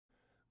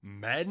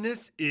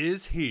Madness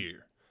is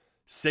here.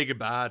 Say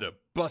goodbye to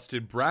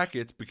busted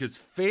brackets because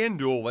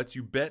FanDuel lets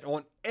you bet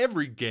on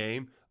every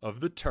game of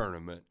the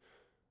tournament.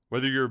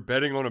 Whether you're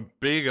betting on a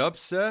big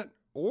upset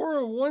or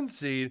a one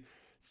seed,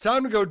 it's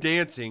time to go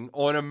dancing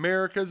on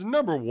America's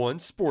 #1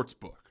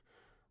 sportsbook.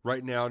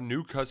 Right now,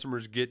 new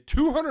customers get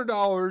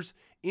 $200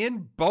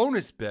 in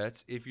bonus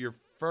bets if your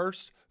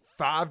first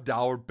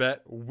 $5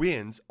 bet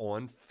wins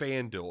on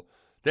FanDuel.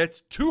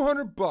 That's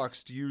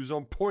 $200 to use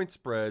on point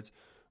spreads,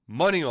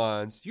 money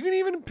lines. You can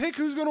even pick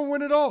who's going to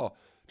win it all.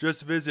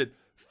 Just visit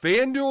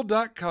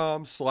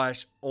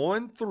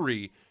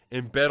FanDuel.com/on3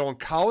 and bet on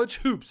college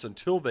hoops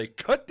until they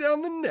cut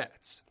down the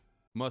nets.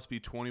 Must be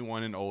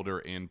 21 and older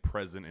and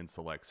present in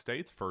select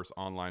states. First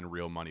online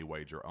real money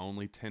wager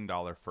only.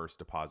 $10 first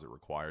deposit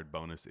required.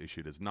 Bonus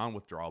issued as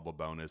non-withdrawable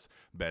bonus.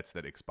 Bets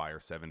that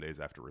expire 7 days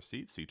after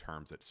receipt. See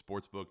terms at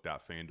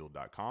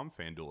sportsbook.fanduel.com.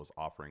 FanDuel is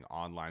offering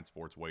online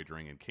sports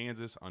wagering in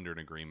Kansas under an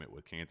agreement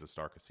with Kansas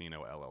Star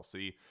Casino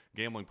LLC.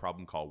 Gambling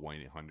problem? Call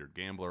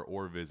 1-800-GAMBLER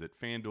or visit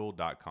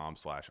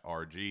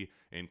fanduel.com/RG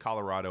in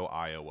Colorado,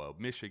 Iowa,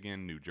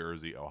 Michigan, New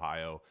Jersey,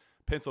 Ohio,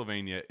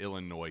 Pennsylvania,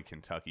 Illinois,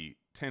 Kentucky,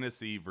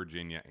 Tennessee,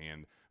 Virginia,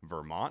 and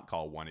Vermont.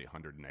 Call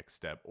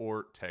 1-800-NEXT-STEP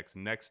or text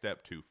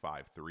NEXT-STEP to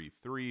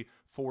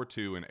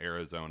 53342 in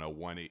Arizona,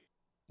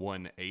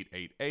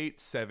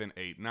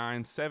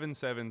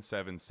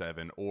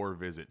 1-888-789-7777 or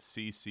visit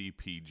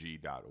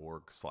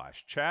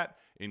ccpg.org/chat.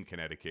 In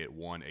Connecticut,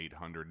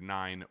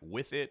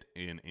 1-800-9-WITH-IT.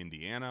 In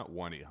Indiana,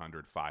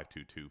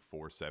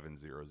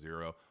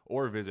 1-800-522-4700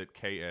 or visit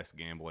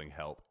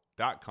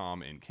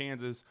ksgamblinghelp.com. In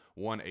Kansas,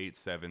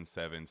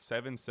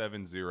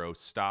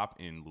 1-877-770-STOP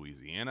in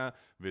Louisiana.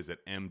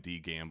 Visit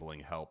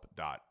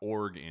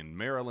mdgamblinghelp.org in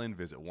Maryland.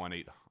 Visit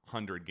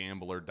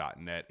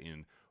 1-800-gambler.net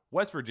in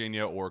West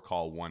Virginia or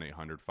call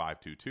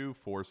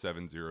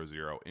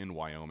 1-800-522-4700 in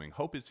Wyoming.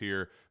 Hope is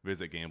here.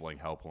 Visit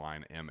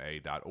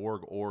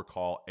gamblinghelplinema.org or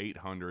call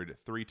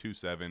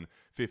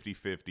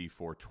 800-327-5050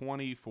 for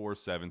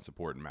 24/7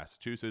 support in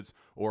Massachusetts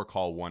or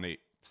call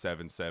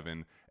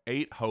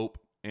 1-877-8-HOPE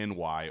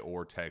NY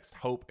or text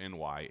Hope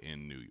NY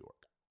in New York.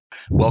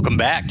 Welcome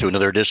back to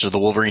another edition of the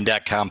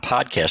Wolverine.com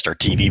podcast, our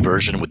TV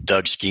version with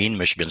Doug Skene,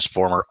 Michigan's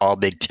former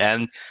All-Big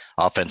Ten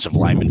offensive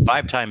lineman,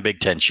 5-time Big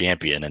Ten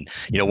champion. And,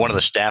 one of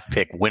the staff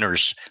pick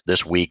winners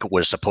this week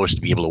was supposed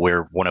to be able to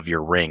wear one of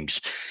your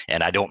rings.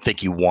 And I don't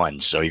think you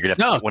won. So you're going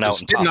to have to get one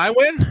out. Didn't I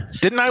win?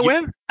 Didn't I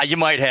win? You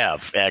might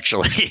have,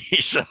 actually.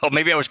 So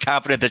maybe I was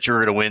confident that you were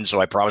going to win.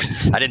 So I promised.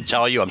 I didn't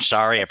tell you. I'm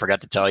sorry. I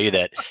forgot to tell you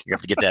that you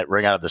have to get that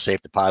ring out of the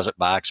safe deposit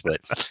box. But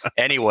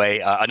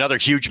anyway, another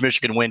huge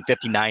Michigan win,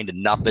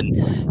 59-0.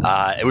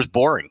 It was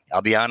boring.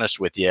 I'll be honest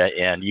with you.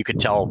 And you could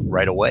tell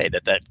right away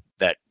that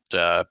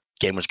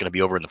game was going to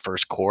be over in the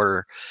first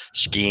quarter.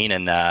 Skene,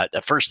 and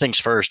first things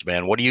first,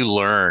 man, what do you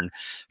learn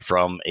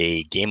from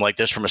a game like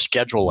this, from a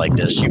schedule like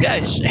this? You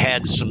guys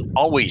had you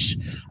always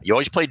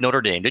played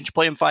Notre Dame. Didn't you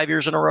play them 5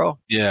 years in a row?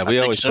 Yeah, we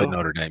always played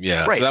Notre Dame.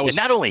 Yeah. Right. So that was,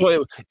 and not only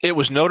it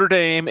was Notre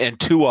Dame and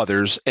two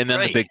others, and then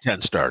the Big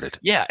Ten started.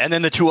 Yeah, and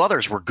then the two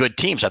others were good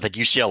teams. I think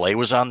UCLA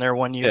was on there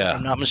one year, if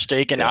I'm not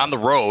mistaken, on the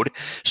road.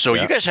 So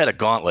you guys had a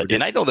gauntlet.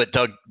 And I know that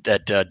Doug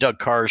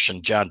Karsh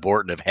and John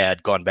Borton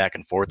have gone back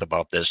and forth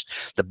about this.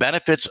 The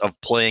benefits of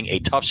playing a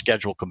tough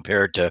schedule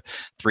compared to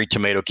 3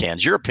 tomato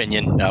cans. Your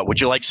opinion, would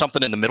you like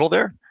something in the middle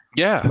there?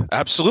 Yeah,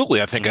 absolutely.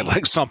 I think I'd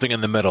like something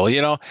in the middle,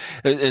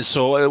 and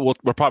so we'll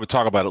probably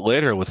talk about it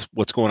later with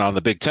what's going on in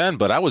the Big Ten.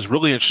 But I was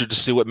really interested to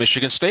see what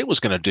Michigan State was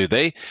going to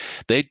do.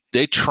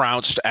 They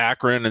trounced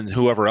Akron and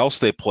whoever else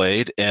they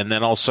played, and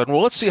then all of a sudden,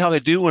 well, let's see how they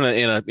do in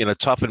a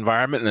tough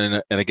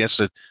environment and against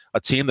a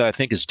team that I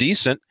think is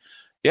decent.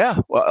 Yeah,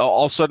 well,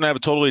 all of a sudden I have a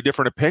totally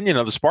different opinion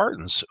of the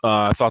Spartans.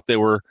 I thought they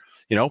were,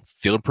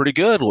 feeling pretty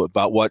good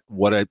about what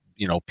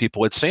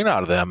people had seen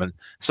out of them. And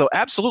so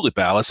absolutely,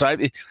 Balas.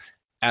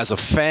 As a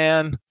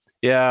fan,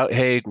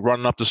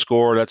 running up the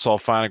score, that's all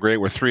fine and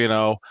great. We're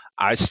 3-0.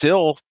 I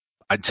still,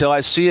 until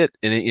I see it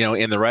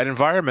in the right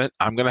environment,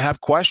 I'm going to have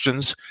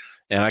questions.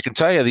 And I can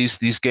tell you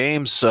these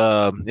games, 2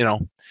 out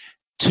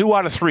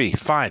of 3,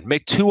 fine.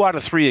 Make 2 out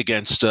of 3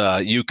 against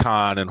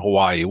UConn and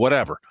Hawaii,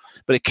 whatever.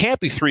 But it can't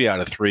be 3 out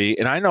of 3.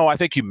 And I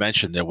think you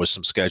mentioned there was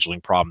some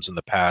scheduling problems in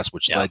the past,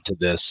 which led to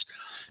this.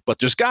 But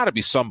there's got to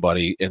be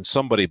somebody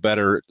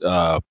better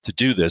to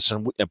do this.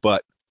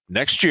 But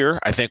next year,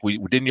 I think we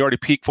didn't you already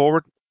peek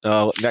forward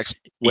next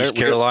East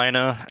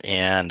Carolina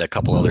and a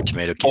couple other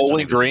tomato cans.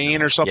 Bowling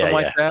Green or something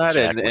like that.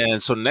 Exactly.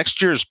 And so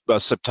next year's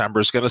September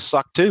is going to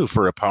suck too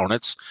for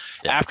opponents.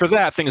 Yeah. After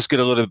that, things get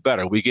a little bit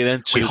better. We get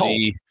into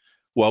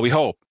we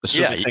hope,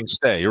 assuming things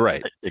stay. You're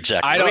right.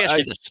 Exactly. Let me ask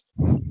you this.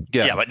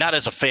 Yeah, but not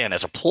as a fan,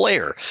 as a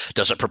player,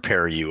 does it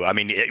prepare you? I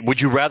mean,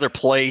 would you rather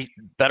play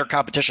better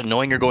competition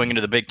knowing you're going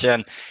into the Big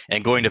Ten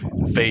and going to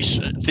face,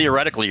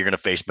 theoretically, you're going to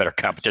face better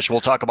competition? We'll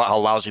talk about how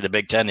lousy the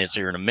Big Ten is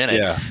here in a minute.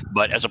 Yeah.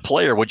 But as a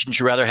player, wouldn't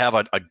you rather have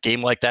a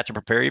game like that to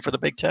prepare you for the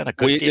Big Ten? A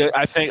good game?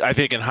 I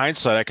think in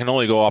hindsight, I can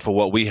only go off of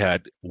what we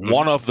had.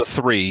 One of the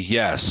 3,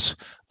 yes.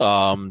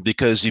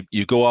 because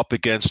you go up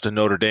against a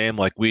Notre Dame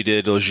like we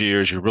did those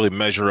years. You really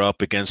measure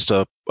up against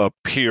a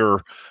peer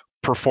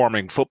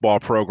performing football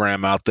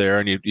program out there,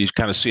 and you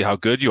kind of see how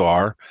good you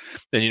are.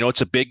 And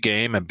it's a big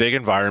game and big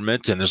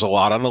environment, and there's a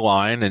lot on the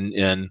line,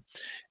 and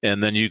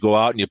then you go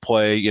out and you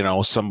play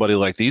somebody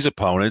like these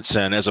opponents,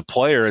 and as a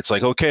player it's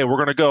like, okay, we're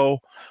going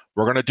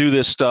to do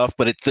this stuff,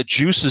 but the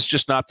juice is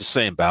just not the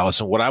same, Balas.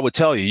 And what I would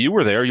tell you, you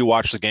were there, you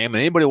watched the game, and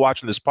anybody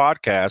watching this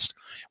podcast,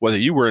 whether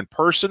you were in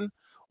person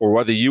or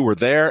whether you were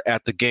there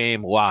at the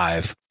game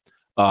live,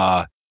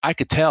 I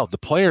could tell the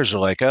players are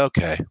like,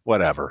 okay,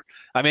 whatever.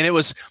 I mean, there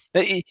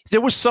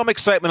was some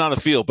excitement on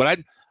the field, but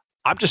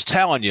I'm just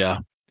telling you,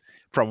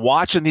 from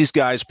watching these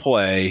guys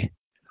play,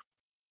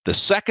 the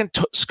second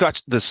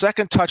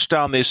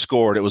touchdown they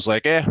scored, it was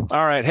like,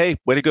 all right, hey,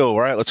 way to go.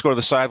 All right, let's go to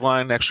the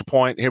sideline, extra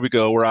point. Here we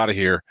go. We're out of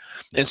here.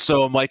 And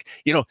so I'm like,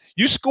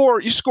 you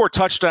score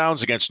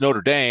touchdowns against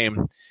Notre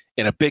Dame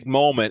in a big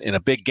moment, in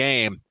a big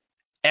game,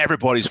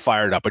 everybody's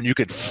fired up, and you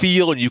could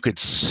feel and you could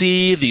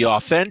see the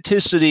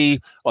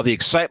authenticity of the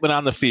excitement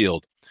on the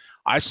field.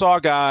 I saw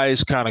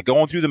guys kind of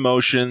going through the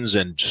motions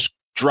and just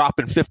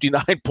dropping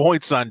 59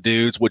 points on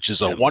dudes, which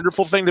is a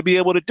wonderful thing to be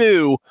able to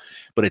do,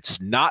 but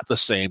it's not the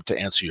same, to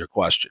answer your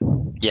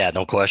question. Yeah,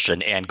 no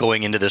question. And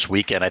going into this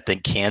weekend, I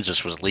think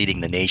Kansas was leading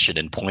the nation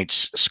in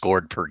points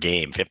scored per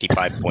game,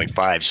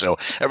 55.5. So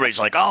everybody's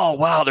like, oh,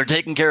 wow, they're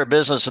taking care of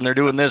business and they're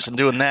doing this and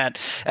doing that.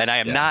 And I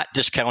am not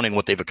discounting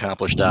what they've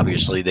accomplished.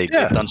 Obviously, they've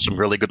done some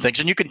really good things.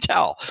 And you can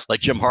tell, like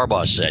Jim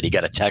Harbaugh said, he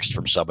got a text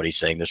from somebody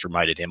saying this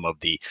reminded him of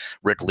the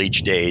Rick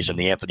Leach days and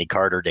the Anthony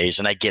Carter days.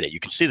 And I get it. You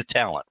can see the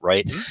talent,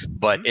 right? Mm-hmm.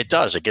 But it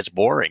gets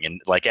boring.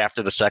 And like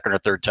after the second or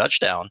third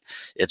touchdown,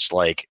 it's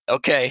like,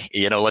 okay,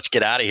 let's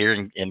get out of here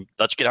and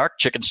let's get our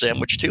chicken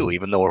sandwich too,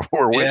 even though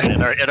we're winning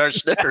in our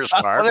Snickers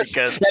bar.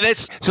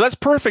 That's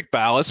perfect,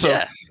 Balas.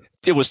 So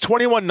it was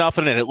 21-0,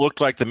 and it looked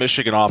like the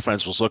Michigan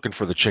offense was looking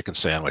for the chicken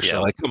sandwich. They're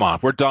like, come on,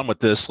 we're done with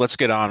this. Let's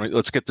get on.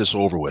 Let's get this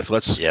over with.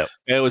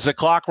 It was a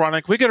clock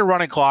running. We get a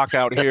running clock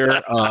out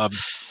here.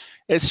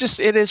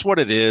 It is what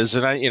it is.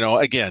 And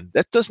again,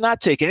 that does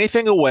not take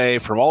anything away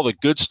from all the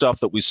good stuff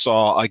that we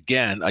saw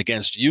again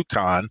against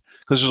UConn,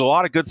 because there's a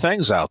lot of good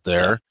things out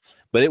there,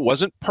 but it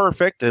wasn't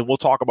perfect. And we'll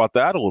talk about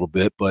that a little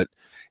bit, but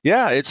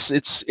yeah, it's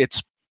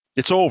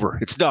over.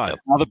 It's done.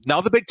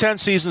 Now the Big Ten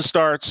season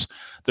starts.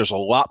 There's a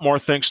lot more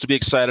things to be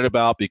excited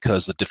about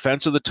because the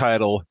defense of the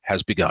title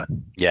has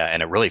begun. Yeah,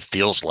 and it really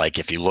feels like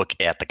if you look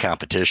at the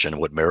competition,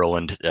 what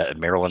Maryland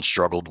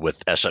struggled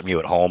with SMU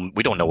at home.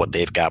 We don't know what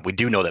they've got. We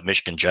do know that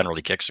Michigan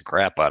generally kicks the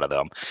crap out of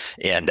them,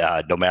 and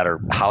no matter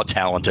how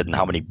talented and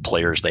how many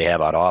players they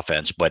have on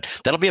offense, but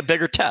that'll be a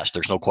bigger test.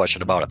 There's no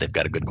question about it. They've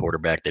got a good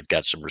quarterback. They've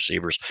got some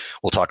receivers.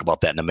 We'll talk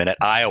about that in a minute.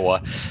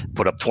 Iowa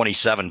put up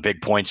 27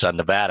 big points on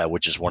Nevada,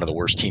 which is one of the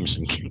worst teams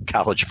in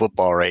college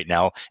football right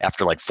now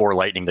after like 4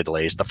 lightning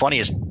delays. The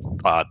funniest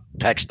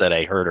text that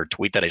I heard or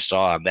tweet that I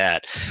saw on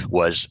that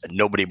was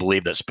nobody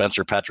believed that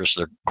Spencer Petras,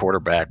 their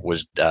quarterback,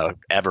 was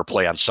ever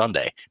play on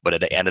Sunday, but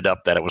it ended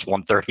up that it was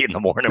 1:30 in the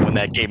morning when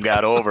that game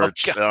got over.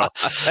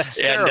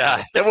 That's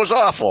terrible. It was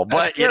awful, but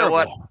That's you know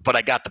terrible. what? But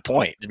I got the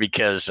point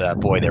because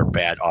they're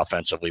bad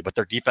offensively, but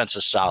their defense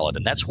is solid,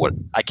 and that's what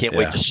I can't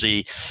wait to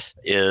see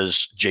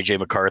is J.J.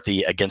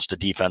 McCarthy against a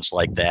defense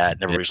like that.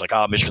 And everybody's like,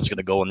 oh, Michigan's going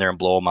to go in there and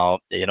blow them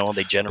out.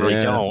 They generally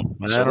don't.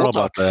 I don't know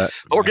about that.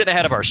 But we're getting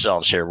ahead of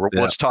ourselves here.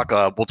 Let's talk.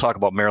 We'll talk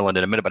about Maryland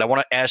in a minute, but I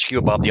want to ask you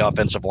about the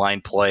offensive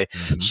line play.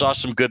 Mm-hmm. Saw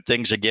some good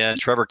things again.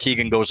 Trevor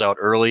Keegan goes out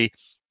early.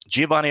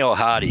 Giovanni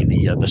Ohadi,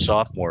 the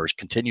sophomore,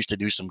 continues to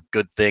do some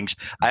good things.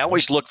 I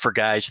always look for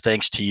guys,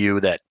 thanks to you,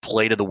 that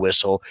play to the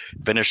whistle,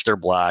 finish their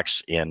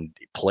blocks, and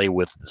play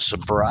with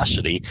some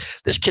ferocity.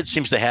 This kid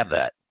seems to have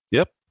that.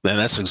 Yep, and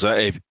that's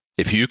exactly.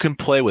 If you can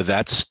play with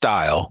that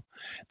style,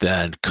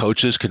 then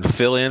coaches can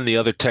fill in the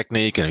other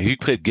technique. And if you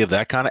could give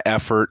that kind of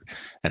effort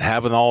and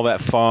having all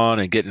that fun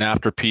and getting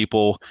after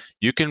people,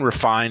 you can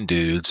refine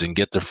dudes and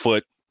get their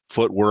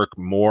footwork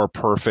more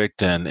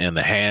perfect and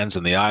the hands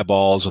and the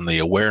eyeballs and the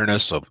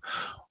awareness of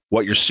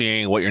what you're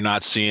seeing, what you're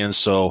not seeing.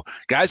 So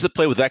guys that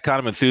play with that kind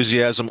of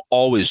enthusiasm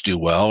always do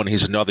well. And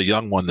he's another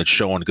young one that's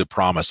showing good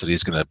promise that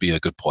he's going to be a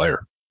good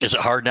player. Is it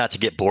hard not to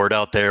get bored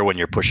out there when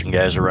you're pushing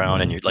guys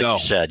around and you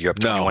said, you're up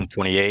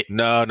 21-28?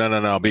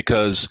 No,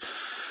 because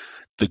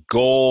the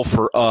goal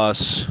for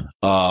us,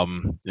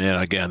 and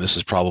again, this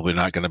is probably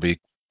not going to be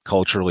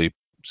culturally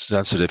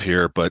sensitive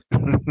here, but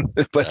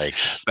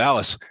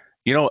Balas,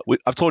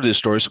 I've told you these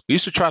stories. We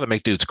used to try to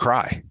make dudes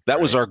cry.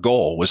 That was our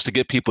goal, was to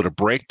get people to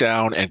break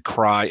down and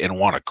cry and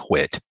want to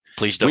quit.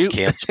 Please don't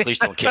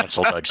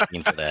cancel Doug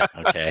Skene for that.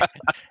 Okay.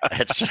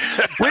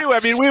 we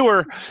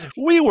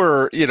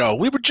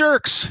were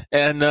jerks.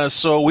 And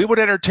so we would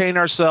entertain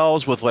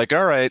ourselves with like,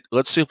 all right,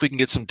 let's see if we can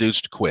get some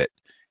dudes to quit.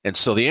 And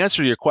so the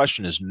answer to your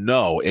question is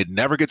no, it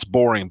never gets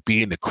boring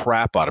beating the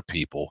crap out of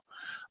people.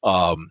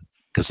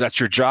 Because that's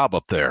your job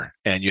up there,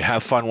 and you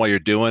have fun while you're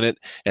doing it.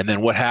 And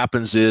then what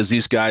happens is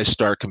these guys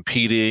start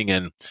competing,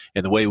 and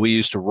the way we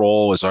used to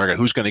roll is, all right,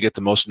 who's going to get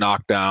the most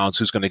knockdowns,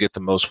 who's going to get the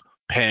most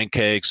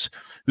pancakes,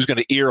 who's going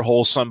to ear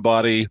hole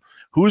somebody,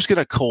 who's going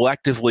to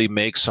collectively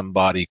make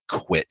somebody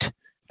quit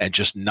and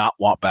just not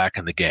want back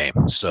in the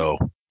game. So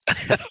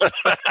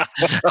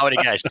How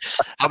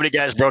many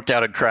guys broke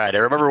down and cried? I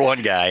remember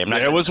one guy.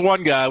 There was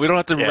one guy. We don't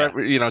have to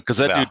remember, because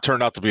that dude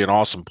turned out to be an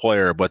awesome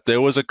player. But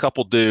there was a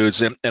couple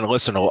dudes, and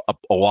listen, a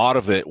lot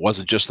of it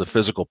wasn't just the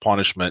physical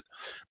punishment,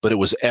 but it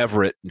was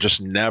Everett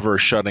just never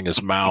shutting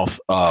his mouth.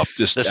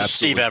 This is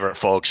Steve Everett,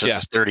 folks.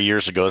 This is 30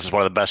 years ago. This is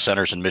one of the best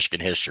centers in Michigan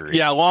history.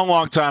 Yeah, a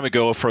long time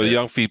ago for the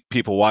young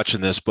people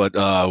watching this. But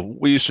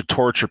we used to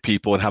torture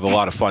people and have a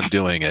lot of fun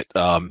doing it.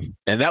 And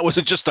that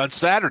wasn't just on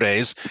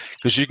Saturdays,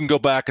 because you can go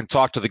back and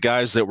talk to the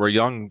guys that were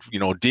young,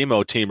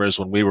 demo teamers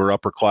when we were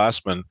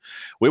upperclassmen.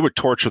 We would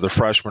torture the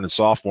freshmen and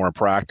sophomore in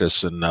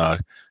practice, and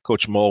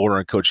Coach Moeller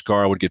and Coach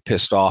Carr would get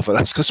pissed off at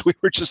us because we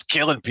were just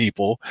killing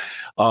people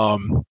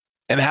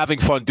and having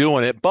fun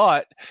doing it.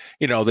 But,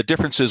 the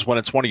difference is when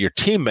it's one of your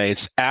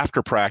teammates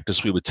after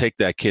practice, we would take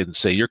that kid and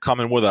say, you're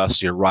coming with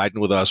us, you're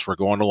riding with us, we're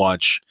going to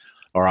lunch,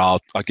 or I'll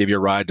give you a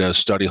ride to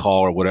study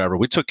hall or whatever.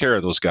 We took care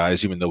of those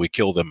guys, even though we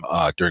killed them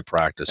during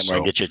practice. And we're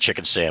going to get you a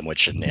chicken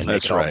sandwich and make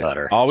it all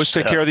better. Always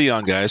take care of the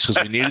young guys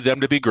because we needed them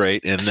to be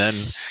great. And then,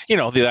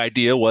 the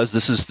idea was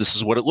this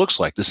is what it looks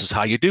like. This is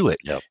how you do it.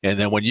 Yep. And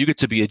then when you get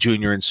to be a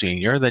junior and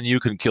senior, then you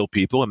can kill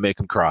people and make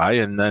them cry.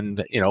 And then,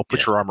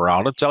 put your arm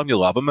around them, tell them you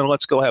love them, and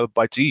let's go have a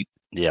bite to eat.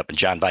 Yep, and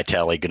John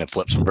Vitale going to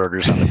flip some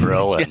burgers on the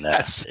grill. And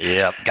yes.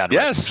 God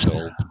yes.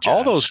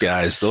 All those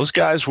guys.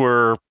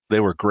 They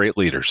were great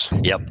leaders.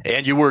 Yep,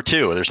 and you were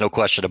too. There's no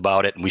question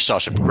about it. And we saw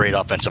some great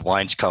offensive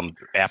lines come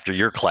after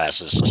your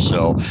classes,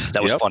 so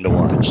that was fun to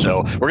watch.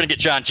 So we're going to get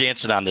John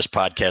Jansen on this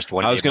podcast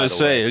one day. I was going to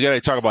say, we got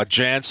to talk about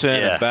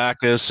Jansen and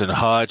Backus and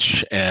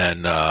Hutch,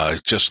 and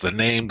just the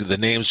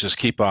names just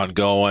keep on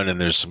going.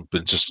 And there's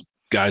been just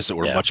guys that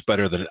were much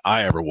better than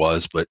I ever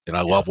was, and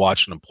I love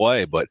watching them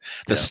play. But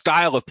the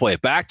style of play,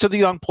 back to the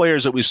young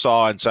players that we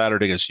saw on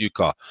Saturday against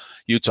UConn.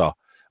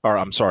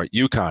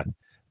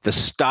 The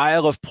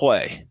style of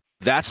play,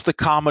 that's the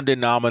common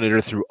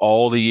denominator through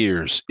all the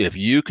years. If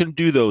you can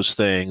do those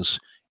things,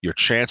 your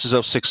chances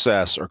of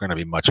success are going to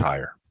be much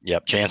higher.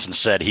 Yep. Jansen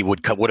said he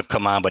would have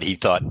come on, but he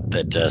thought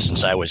that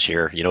since I was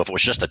here, if it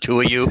was just the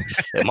two of you,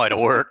 it might have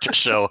worked.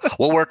 So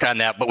we'll work on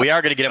that. But we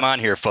are going to get him on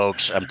here,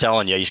 folks. I'm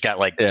telling you, he's got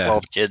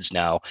 12 kids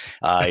now.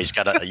 He's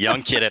got a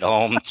young kid at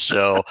home.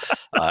 So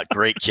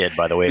great kid,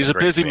 by the way. He's a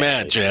busy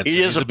man, Jansen.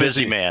 He is a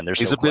busy man.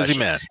 He's a busy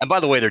man. And by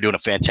the way, they're doing a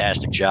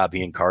fantastic job.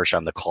 He and Karsh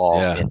on the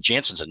call. Yeah. And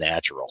Jansen's a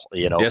natural.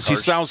 Yes, Karsh, he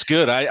sounds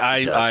good.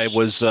 I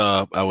was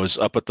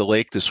up at the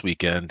lake this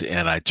weekend,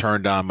 and I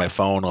turned on my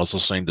phone. I was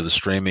listening to the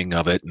streaming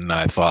of it, and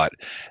I thought,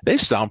 they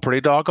sound pretty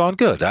doggone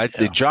good.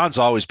 John's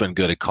always been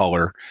good at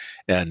color,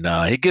 and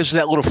he gives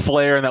that little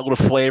flair and that little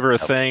flavor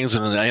of things,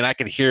 and I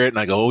can hear it, and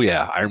I go, oh,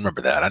 yeah, I remember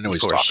that. I know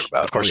he's talking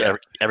about. Of course,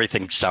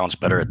 everything sounds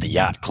better at the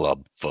yacht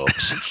club,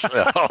 folks. So,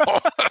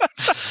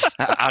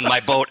 on my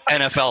boat,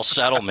 NFL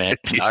settlement.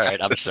 All right,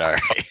 I'm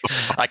sorry.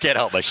 I can't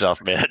help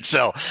myself, man.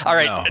 So, all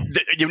right,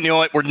 you know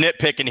what? We're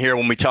nitpicking here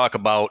when we talk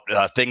about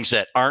things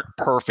that aren't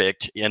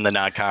perfect in the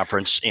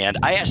non-conference, and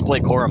I asked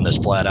Blake Corum this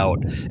flat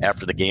out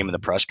after the game in the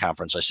press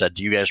conference. I said,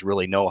 do you guys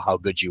really know how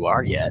good you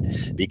are yet?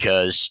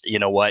 Because you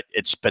know what?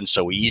 It's been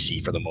so easy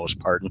for the most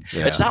part. And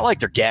it's not like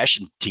they're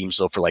gashing teams,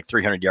 though, for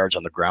 300 yards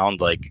on the ground.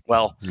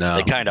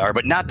 They kind of are,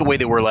 but not the way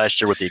they were last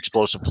year with the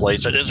explosive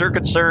plays. So is there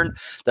concern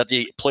that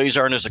the plays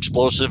aren't as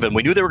explosive? And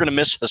we knew they were going to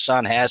miss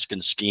Hassan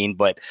Haskins' scheme,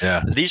 but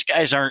these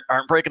guys aren't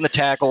breaking the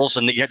tackles,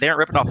 and they aren't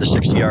ripping off the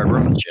 60-yard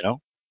runs,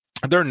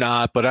 They're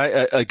not,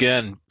 but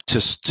again,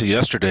 to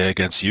yesterday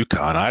against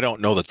UConn, I don't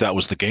know that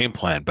was the game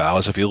plan,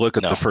 Balas. If you look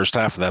at the first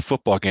half of that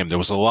football game, there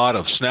was a lot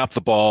of snap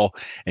the ball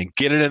and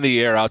get it in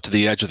the air out to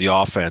the edge of the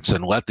offense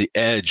and let the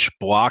edge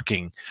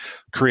blocking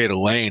create a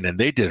lane, and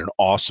they did an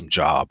awesome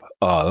job.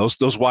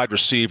 Those wide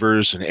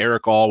receivers and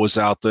Eric All was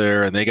out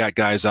there, and they got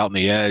guys out on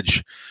the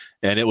edge,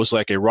 and it was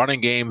like a running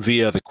game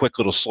via the quick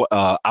little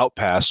out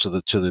pass to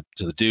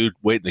the dude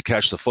waiting to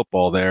catch the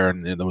football there,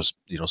 and there was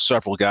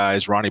several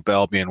guys, Ronnie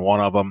Bell being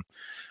one of them.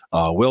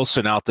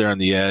 Wilson out there on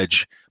the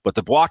edge, but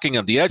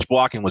the edge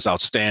blocking was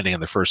outstanding in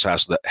the first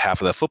half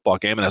of that football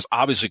game, and that's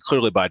obviously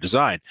clearly by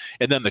design.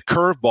 And then the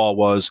curveball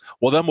was,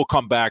 well, then we'll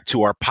come back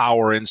to our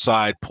power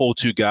inside, pull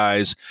two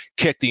guys,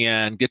 kick the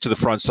end, get to the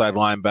front side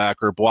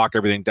linebacker, block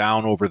everything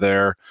down over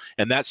there,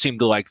 and that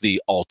seemed like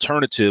the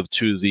alternative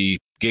to the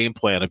game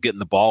plan of getting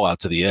the ball out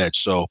to the edge.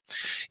 So,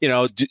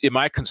 am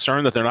I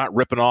concerned that they're not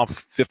ripping off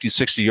 50,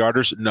 60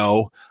 yarders?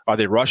 No. Are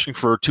they rushing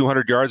for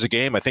 200 yards a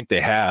game? I think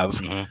they have.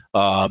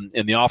 Mm-hmm.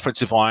 And the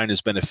offensive line has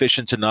been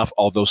efficient enough,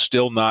 although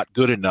still not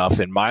good enough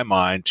in my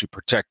mind to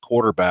protect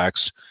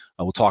quarterbacks.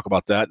 We'll talk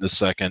about that in a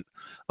second.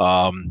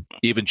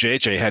 Even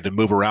JJ had to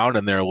move around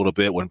in there a little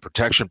bit when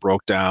protection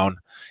broke down.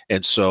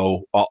 And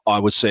so I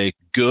would say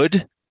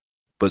good,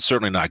 but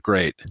certainly not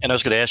great. And I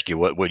was going to ask you,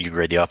 what would you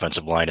grade the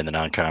offensive line in the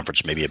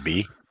non-conference? Maybe a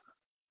B?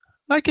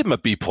 I'd give him a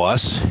B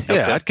plus.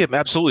 Yeah, I'd give him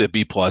absolutely a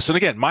B plus. And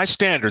again, my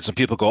standards, and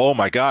people go, "Oh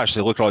my gosh,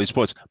 they look at all these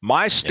points."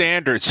 My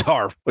standards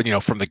are,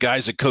 from the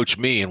guys that coach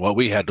me and what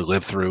we had to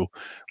live through,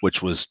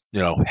 which was,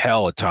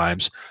 hell at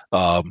times.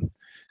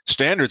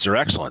 Standards are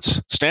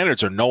excellence.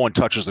 Standards are no one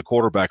touches the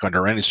quarterback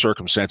under any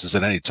circumstances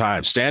at any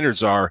time.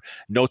 Standards are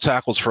no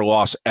tackles for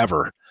loss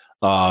ever.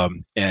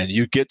 And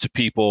you get to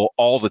people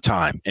all the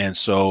time. And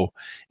so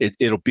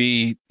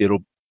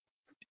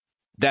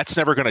that's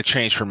never going to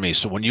change for me.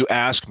 So when you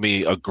ask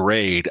me a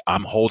grade,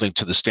 I'm holding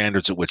to the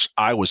standards at which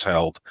I was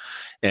held.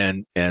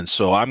 And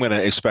so I'm going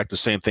to expect the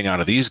same thing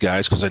out of these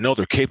guys because I know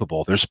they're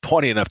capable. There's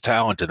plenty enough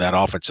talent in that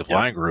offensive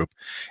line group.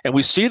 And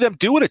we see them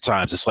do it at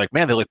times. It's like,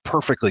 man, they look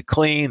perfectly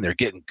clean. They're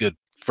getting good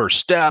first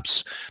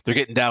steps. They're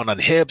getting down on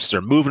hips.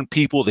 They're moving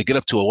people. They get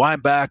up to a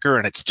linebacker,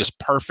 and it's just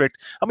perfect.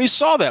 I mean, you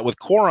saw that with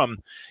Corum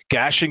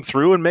gashing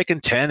through and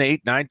making 10,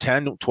 8, 9,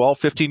 10, 12,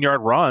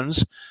 15-yard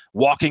runs,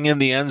 walking in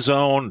the end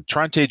zone.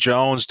 Trente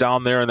Jones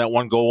down there in that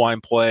one goal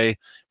line play.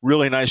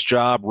 Really nice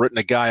job, written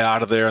a guy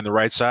out of there on the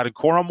right side, and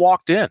Corum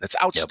walked in. It's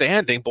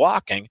outstanding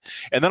blocking.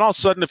 And then all of a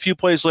sudden, a few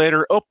plays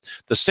later,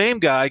 the same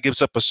guy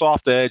gives up a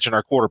soft edge, and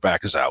our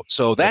quarterback is out.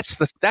 So that's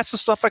the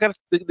stuff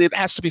it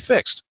has to be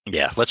fixed.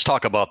 Yeah, let's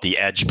talk about the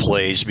edge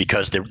plays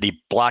because the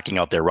blocking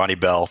out there. Ronnie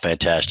Bell,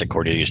 fantastic.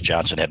 Cornelius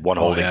Johnson had one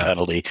holding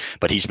penalty,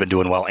 but he's been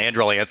doing well.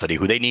 Andrell Anthony,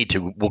 who they need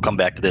to, we'll come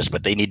back to this,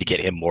 but they need to get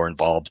him more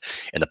involved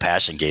in the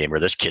passing game or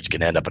this kid's going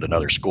to end up at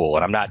another school.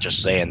 And I'm not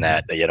just saying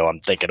that, I'm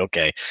thinking,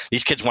 okay,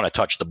 these kids want to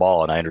touch the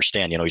ball, and I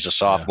understand, he's a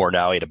sophomore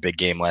now. He had a big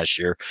game last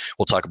year.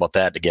 We'll talk about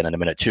that again in a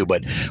minute too.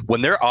 But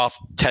when they're off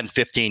 10,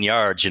 15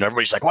 yards,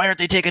 everybody's like, why aren't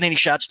they taking any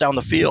shots down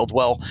the field?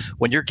 Well,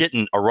 when you're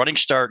getting a running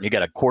start and you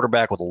got a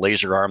quarterback with a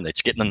laser arm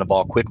that's getting them the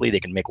ball quickly, they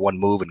can make one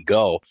move and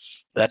go.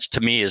 That's,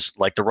 to me, is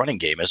like the running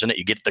game, isn't it?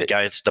 You get the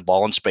guy, it's the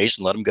ball in space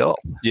and let him go.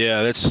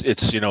 Yeah,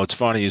 it's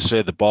funny you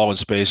say the ball in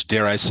space.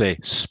 Dare I say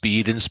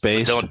speed in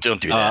space? Don't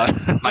do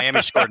that.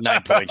 Miami scored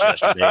 9 points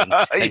yesterday,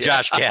 and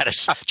Josh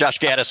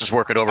Gaddis is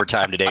working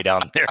overtime today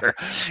down there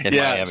in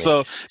Miami.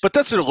 So, but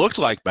that's what it looked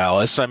like,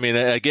 Balas. I mean,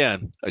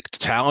 again, a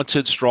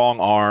talented,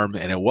 strong arm,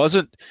 and it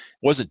wasn't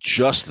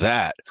just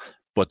that.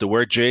 But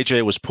where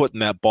JJ was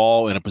putting that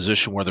ball in a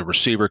position where the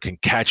receiver can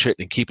catch it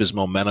and keep his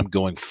momentum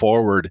going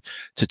forward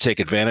to take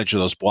advantage of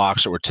those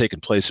blocks that were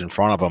taking place in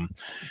front of him.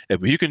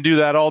 If you can do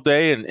that all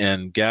day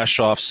and gash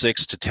off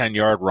 6 to 10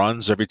 yard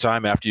runs every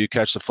time after you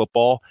catch the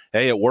football,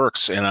 hey, it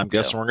works. And I'm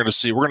guessing we're going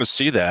to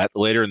see that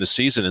later in the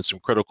season in some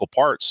critical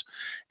parts.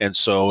 And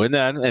so, and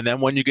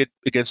then when you get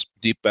against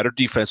better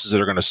defenses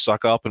that are going to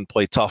suck up and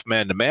play tough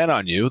man-to-man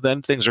on you,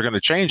 then things are going to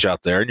change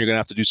out there, and you're going to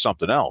have to do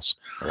something else.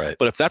 Right.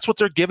 But if that's what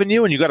they're giving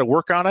you, and you got to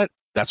work on it,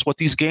 that's what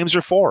these games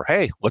are for.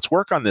 Hey, let's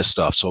work on this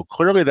stuff. So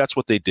clearly, that's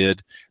what they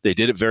did. They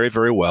did it very,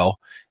 very well,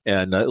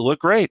 and it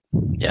looked great.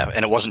 Yeah,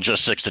 and it wasn't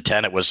just 6 to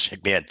 10. It was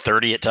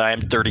 30 at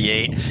times,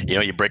 38.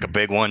 You break a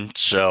big one,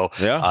 so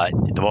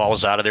the ball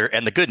was out of there.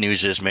 And the good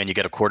news is, man, you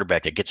got a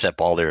quarterback that gets that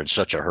ball there in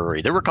such a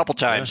hurry. There were a couple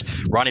times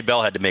Ronnie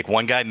Bell had to make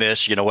one guy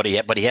miss. But he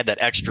had that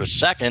extra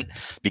second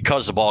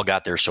because the ball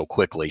got there so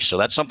quickly. So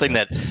that's something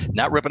that,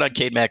 not ripping on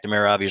Cade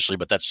McNamara, obviously,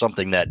 but that's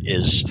something that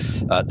is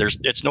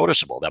it's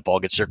noticeable. That ball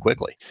gets there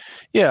quickly.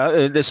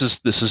 Yeah, this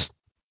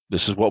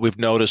is what we've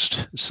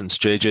noticed since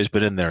JJ's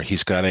been in there.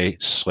 He's got a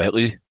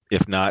slightly,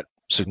 if not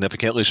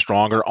significantly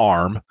stronger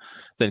arm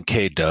than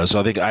Cade does.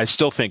 I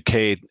still think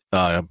Cade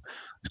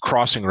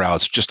crossing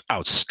routes just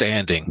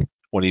outstanding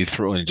when he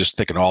threw, and just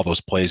thinking all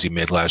those plays he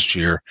made last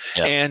year,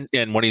 and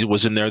when he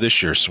was in there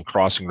this year, some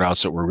crossing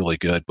routes that were really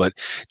good. But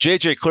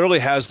JJ clearly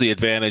has the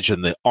advantage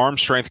in the arm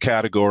strength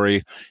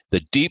category, the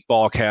deep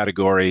ball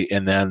category,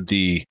 and then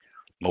the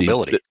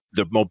mobility.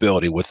 The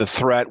mobility with the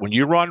threat. When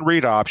you run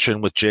read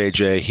option with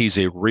JJ, he's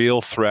a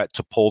real threat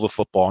to pull the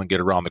football and get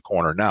around the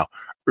corner. Now,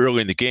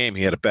 early in the game,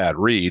 he had a bad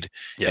read,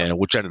 and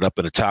which ended up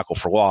in a tackle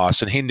for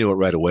loss, and he knew it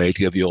right away. To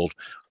give the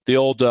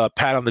old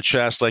pat on the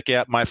chest, like,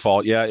 yeah, my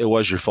fault. Yeah, it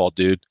was your fault,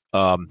 dude.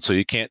 So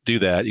you can't do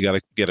that. You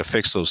got to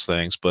fix those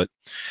things. But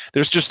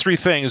there's just 3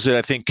 things that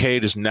I think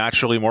Cade is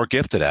naturally more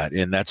gifted at,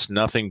 and that's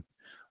nothing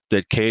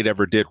that Cade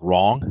ever did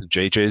wrong.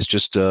 JJ is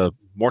just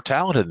more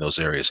talented in those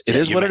areas. It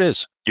is what it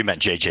is. You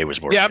meant JJ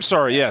was more. Yeah, I'm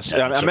sorry. Yes,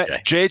 I meant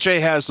JJ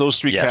has those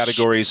 3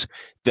 categories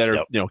that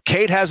are.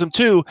 Cade has them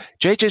too.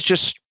 JJ's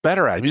just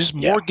better at it. He's just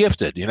more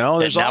gifted.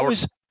 There's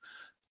always.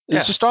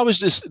 It's just always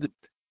this.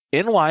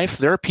 In life,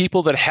 there are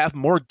people that have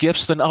more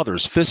gifts than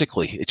others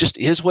physically. It just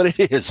is what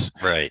it is.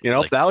 Right.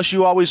 Balas,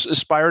 you always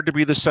aspired to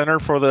be the center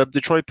for the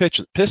Detroit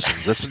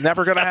Pistons. That's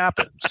never going to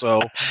happen.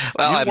 So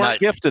you weren't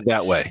gifted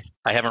that way.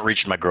 I haven't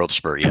reached my growth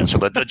spurt yet, so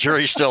the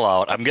jury's still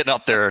out. I'm getting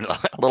up there a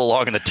little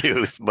long in the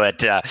tooth.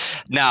 But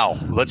now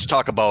let's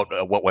talk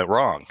about what went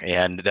wrong.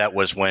 And that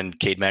was when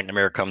Cade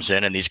McNamara comes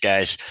in, and these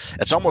guys,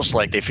 it's almost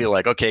like they feel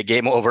like, okay,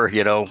 game over.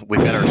 We've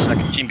got our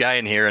second team guy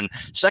in here. And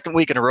second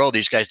week in a row,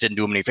 these guys didn't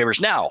do him any favors.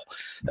 Now,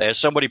 as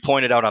somebody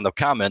pointed out on the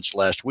comments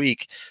last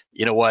week,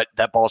 you know what?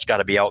 That ball's got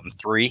to be out in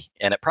 3,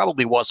 and it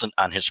probably wasn't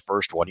on his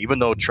first one, even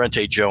though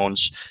Trente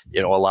Jones,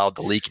 allowed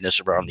the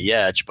leakiness around the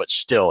edge. But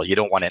still, you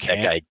don't want that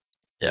guy.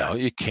 Yeah.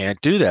 You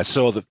can't do that.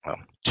 So the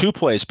two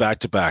plays back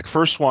to back.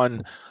 First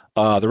one,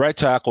 the right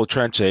tackle,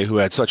 Trente, who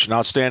had such an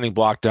outstanding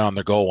block down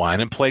the goal line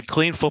and played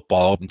clean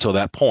football up until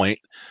that point.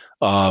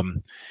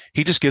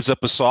 He just gives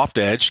up a soft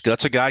edge,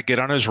 lets a guy get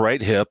on his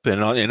right hip,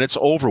 and it's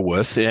over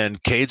with.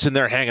 And Cade's in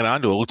there hanging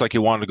on to it. It looked like he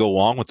wanted to go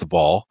long with the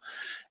ball.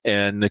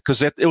 And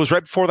because it was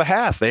right before the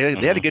half, they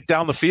had to get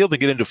down the field and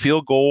get into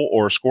field goal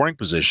or scoring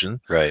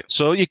position. Right.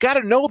 So you got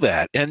to know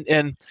that.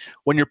 And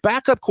when your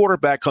backup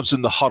quarterback comes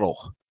in the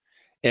huddle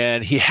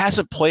and he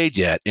hasn't played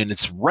yet, and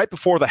it's right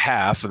before the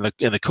half, and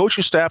the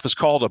coaching staff has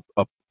called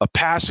a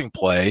passing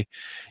play,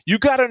 you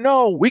got to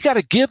know we got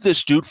to give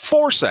this dude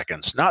 4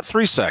 seconds, not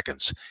 3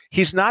 seconds.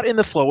 He's not in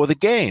the flow of the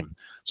game.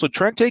 So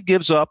Trente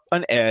gives up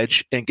an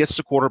edge and gets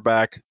the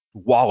quarterback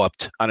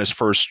walloped on his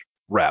first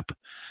rep.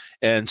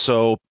 And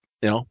so,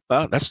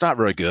 that's not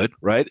very good,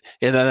 right?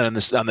 And then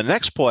on the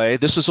next play,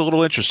 this is a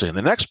little interesting.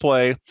 The next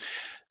play,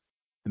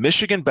 the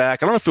Michigan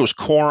back, I don't know if it was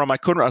Corum, I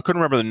couldn't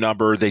remember the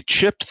number. They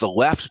chipped the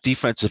left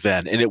defensive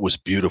end, and it was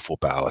beautiful,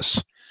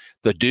 Balas.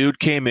 The dude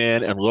came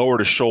in and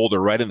lowered his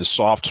shoulder right in the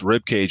soft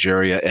rib cage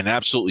area and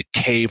absolutely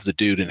caved the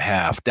dude in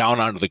half down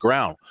onto the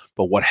ground.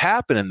 But what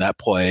happened in that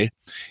play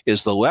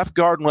is the left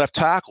guard and left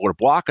tackle are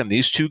blocking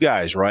these two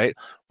guys, right?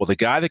 Well, the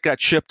guy that got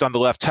chipped on the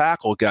left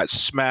tackle got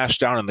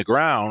smashed down on the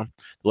ground.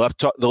 The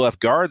left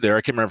guard there,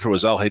 I can't remember if it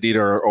was El Hadid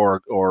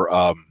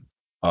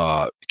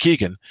or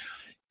Keegan.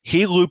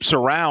 He loops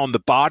around the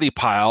body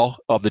pile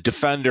of the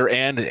defender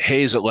and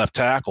Hayes at left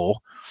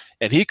tackle,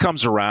 and he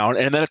comes around.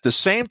 And then at the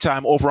same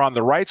time, over on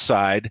the right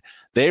side,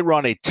 they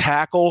run a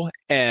tackle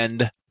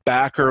and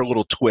backer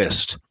little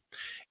twist.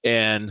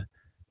 And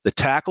the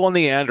tackle and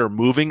the end are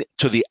moving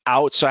to the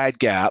outside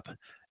gap.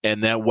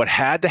 And then what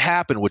had to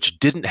happen, which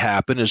didn't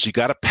happen, is you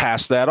got to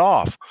pass that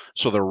off.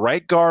 So the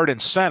right guard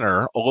and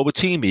center,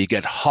 Oluwatimi,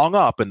 get hung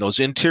up in those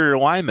interior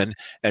linemen,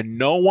 and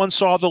no one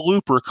saw the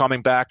looper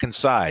coming back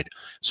inside.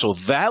 So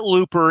that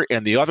looper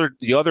and the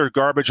other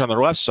garbage on the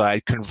left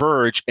side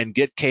converge and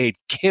get Cade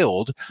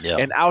killed,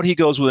 and out he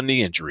goes with a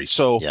knee injury.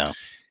 So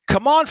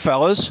come on,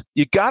 fellas.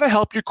 You got to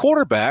help your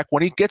quarterback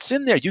when he gets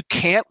in there. You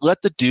can't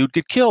let the dude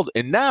get killed.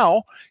 And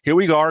now, here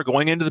we are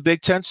going into the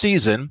Big Ten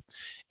season,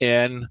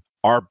 and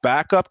our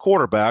backup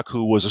quarterback,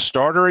 who was a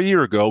starter a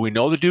year ago, we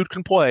know the dude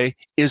can play,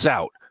 is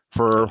out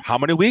for how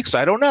many weeks?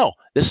 I don't know.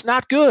 It's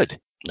not good.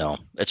 No,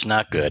 it's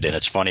not good. And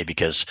it's funny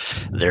because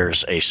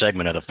there's a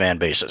segment of the fan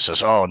base that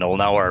says, oh, no,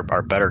 now our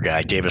better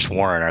guy, Davis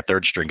Warren, our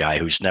third string guy,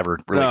 who's never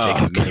really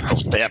taken a meaningful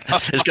step,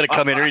 is going to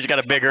come in here. He's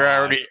got a bigger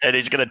arm and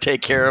he's going to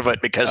take care of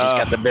it because he's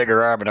got the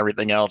bigger arm and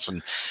everything else.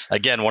 And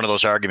again, one of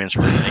those arguments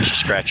where it makes you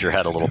scratch your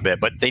head a little bit.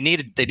 But they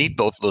need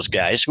both of those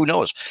guys. Who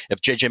knows?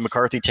 If J.J.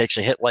 McCarthy takes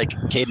a hit like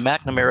Cade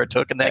McNamara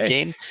took in that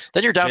game,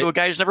 then you're down to a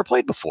guy who's never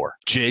played before.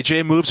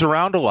 J.J. moves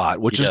around a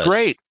lot, which is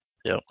great.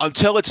 Yep.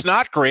 Until it's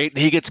not great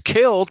and he gets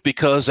killed,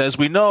 because as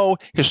we know,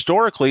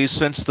 historically,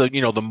 since the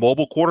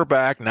mobile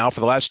quarterback now for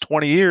the last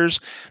 20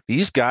 years,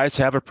 these guys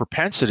have a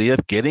propensity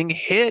of getting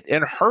hit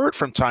and hurt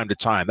from time to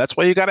time. That's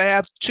why you got to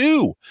have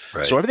two.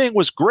 Right. So everything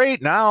was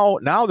great. Now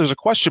there's a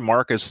question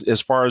mark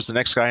as far as the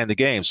next guy in the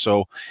game.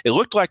 So it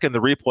looked like in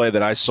the replay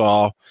that I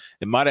saw,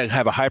 it might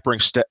have a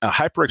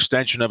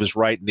hyperextension of his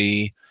right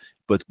knee.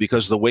 But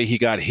because of the way he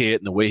got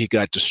hit and the way he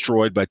got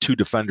destroyed by two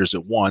defenders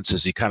at once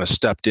as he kind of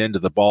stepped into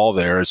the ball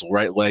there, his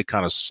right leg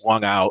kind of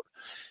slung out.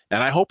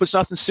 And I hope it's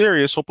nothing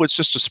serious. Hopefully it's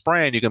just a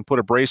sprain. You can put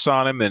a brace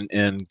on him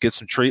and get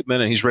some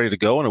treatment, and he's ready to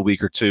go in a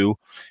week or two,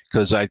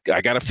 because I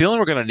got a feeling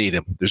we're going to need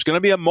him. There's going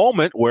to be a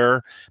moment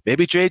where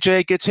maybe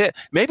JJ gets hit.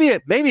 Maybe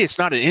it's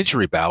not an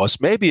injury, Balas.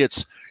 Maybe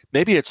it's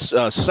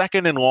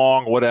second and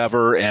long,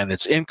 whatever, and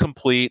it's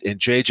incomplete, and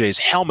JJ's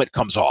helmet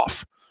comes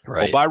off.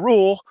 Right. Well, by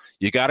rule,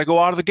 you got to go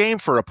out of the game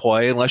for a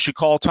play unless you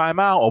call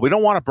timeout. Well, we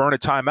don't want to burn a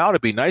timeout.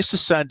 It'd be nice to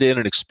send in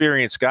an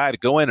experienced guy to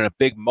go in a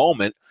big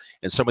moment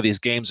in some of these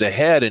games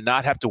ahead and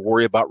not have to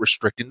worry about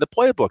restricting the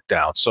playbook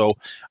down. So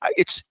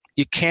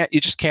you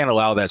just can't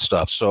allow that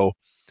stuff. So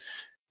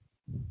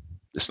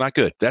it's not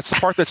good. That's the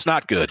part that's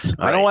not good. Right.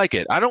 I don't like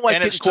it. I don't like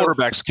getting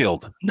quarterbacks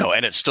killed. No,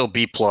 and it's still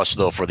B+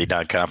 though for the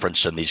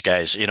non-conference and these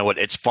guys. You know what?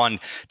 It's fun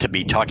to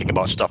be talking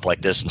about stuff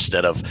like this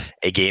instead of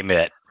a game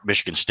at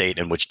Michigan State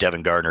in which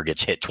Devin Gardner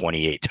gets hit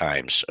 28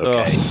 times.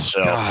 Okay.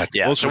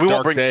 Those were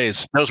dark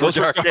days. Those were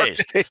dark days.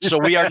 So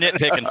we are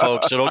nitpicking,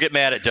 folks. So don't get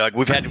mad at Doug.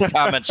 We've had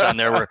comments on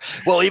there where,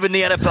 well, even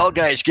the NFL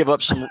guys give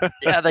up some.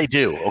 Yeah, they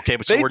do. Okay.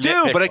 But so they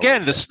do. But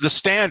again, the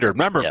standard,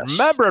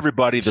 remember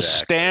everybody, the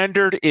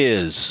standard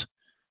is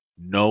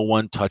no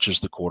one touches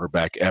the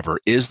quarterback ever.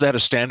 Is that a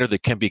standard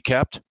that can be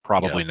kept?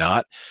 Probably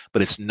not.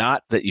 But it's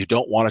not that you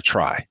don't want to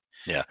try.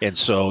 Yeah. And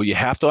so you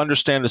have to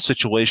understand the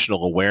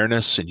situational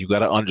awareness, and you got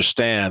to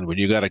understand when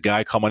you got a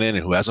guy coming in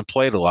who hasn't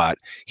played a lot,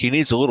 he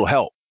needs a little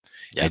help.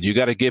 Yeah. And you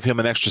got to give him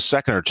an extra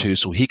second or two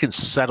so he can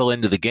settle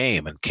into the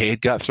game. And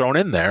Cade got thrown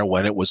in there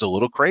when it was a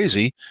little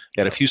crazy. He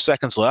had a few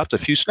seconds left, a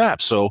few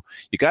snaps. So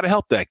you got to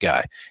help that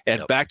guy.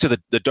 And back to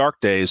the dark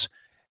days,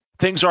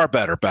 things are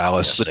better,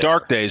 Balas. Yes, the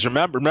dark days.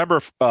 Remember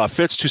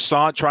Fitz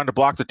Toussaint trying to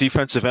block the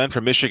defensive end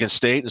from Michigan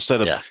State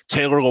instead of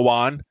Taylor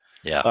Lewan?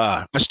 Yeah.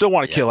 I still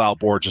want to kill Al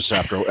Borges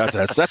after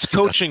that. That's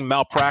coaching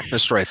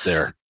malpractice right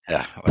there.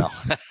 Yeah. Well,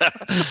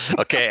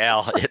 okay,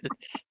 Al.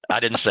 I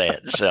didn't say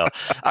it. So, all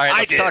right,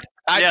 let's talk.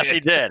 Yes, he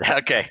did.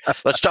 Okay,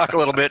 let's talk a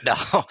little bit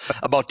now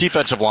about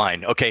defensive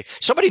line. Okay,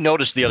 somebody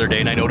noticed the other day,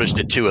 and I noticed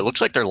it too. It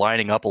looks like they're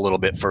lining up a little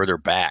bit further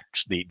back,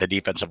 the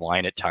defensive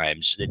line at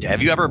times.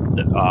 Have you ever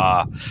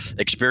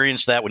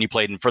experienced that when you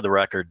played? And for the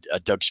record,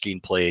 Doug Skene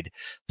played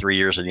 3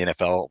 years in the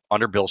NFL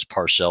under Bill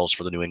Parcells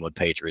for the New England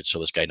Patriots, so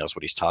this guy knows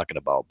what he's talking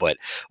about. But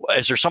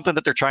is there something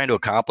that they're trying to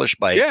accomplish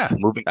by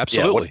moving?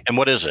 Absolutely. Yeah, and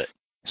what is it?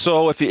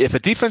 So if a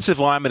defensive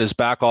lineman is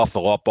back off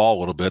the ball a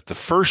little bit, the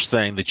first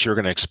thing that you're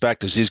going to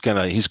expect is he's going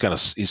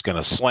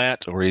to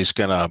slant, or he's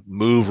going to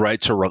move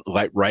right to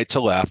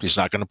left. He's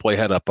not going to play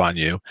head up on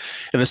you.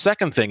 And the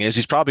second thing is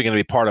he's probably going to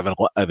be part of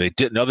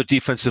another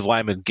defensive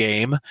lineman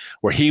game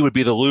where he would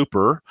be the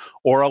looper,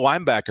 or a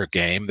linebacker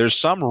game. There's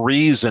some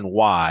reason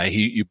why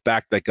you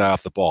back that guy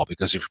off the ball,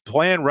 because if you're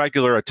playing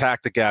regular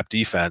attack the gap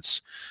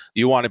defense,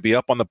 you want to be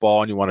up on the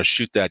ball and you want to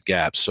shoot that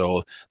gap.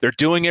 So they're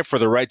doing it for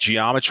the right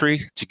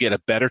geometry to get a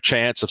better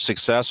chance of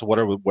success,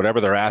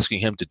 whatever they're asking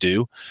him to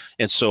do.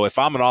 And so if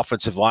I'm an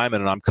offensive lineman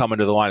and I'm coming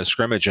to the line of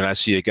scrimmage and I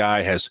see a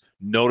guy has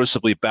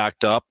noticeably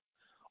backed up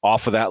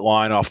off of that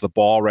line, off the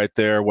ball right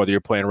there, whether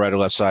you're playing right or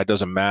left side,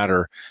 doesn't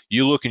matter.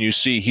 You look and you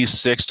see he's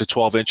 6 to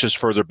 12 inches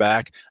further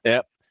back.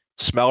 Yep,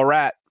 smell a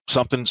rat.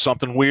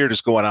 Something weird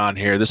is going on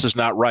here. This is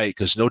not right,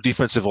 because no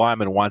defensive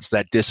lineman wants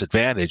that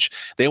disadvantage.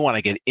 They want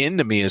to get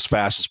into me as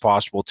fast as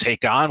possible,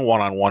 take on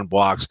one-on-one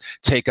blocks,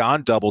 take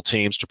on double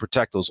teams to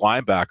protect those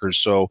linebackers.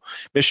 So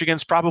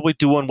Michigan's probably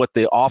doing what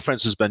the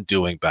offense has been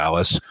doing,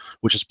 Balas,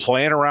 which is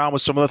playing around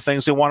with some of the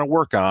things they want to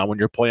work on when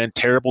you're playing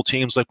terrible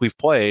teams like we've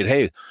played.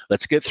 Hey,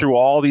 let's get through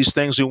all these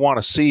things we want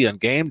to see on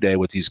game day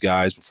with these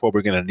guys before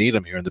we're going to need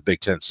them here in the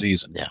Big Ten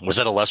season. Yeah. Was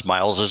that a Les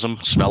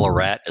Milesism? Smell a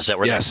rat? Is that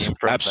where that came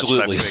from?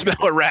 Absolutely. Smell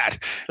a rat.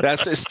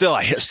 That's still,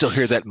 I still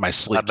hear that in my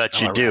sleep. I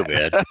bet you do,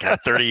 man. God,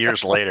 30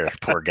 years later,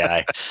 poor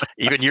guy.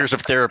 Even years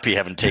of therapy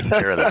haven't taken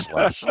care of this,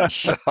 Les.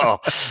 So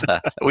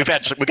we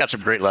got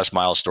some great Les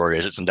Miles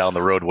stories. It's down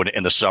the road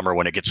in the summer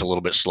when it gets a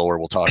little bit slower.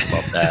 We'll talk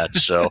about that.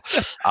 So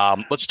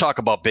let's talk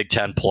about Big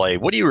Ten play.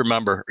 What do you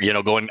remember?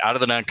 Going out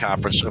of the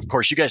non-conference. Of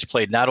course, you guys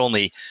played not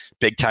only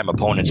big-time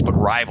opponents but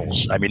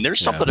rivals. I mean, there's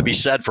something to be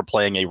said for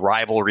playing a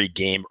rivalry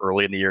game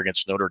early in the year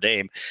against Notre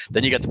Dame.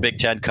 Then you got the Big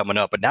Ten coming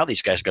up, but now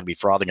these guys are going to be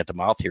frothing at the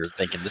mouth here,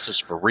 thinking this is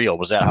for real.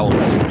 Was that how it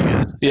was when you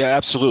had? Yeah,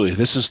 absolutely.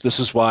 This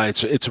is why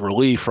it's a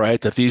relief,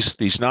 right? That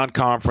these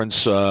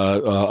non-conference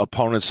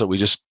opponents that we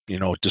just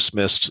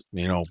dismissed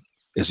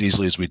as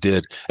easily as we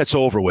did, it's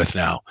over with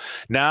now.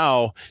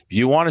 Now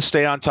you want to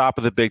stay on top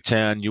of the Big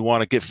Ten. You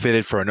want to get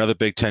fitted for another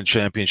Big Ten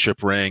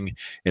championship ring,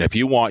 and if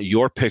you want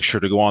your picture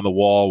to go on the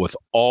wall with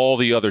all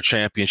the other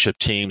championship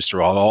teams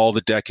throughout all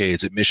the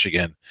decades at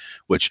Michigan,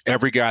 which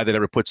every guy that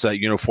ever puts that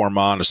uniform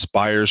on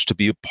aspires to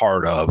be a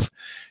part of,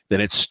 then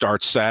it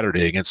starts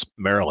Saturday against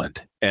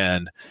Maryland.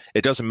 And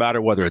it doesn't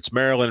matter whether it's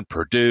Maryland,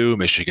 Purdue,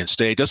 Michigan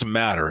State, doesn't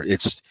matter.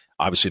 It's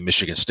obviously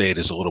Michigan State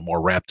is a little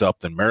more ramped up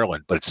than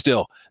Maryland, but it's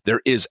still,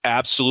 there is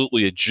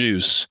absolutely a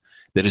juice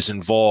that is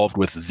involved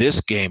with this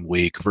game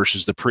week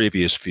versus the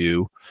previous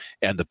few.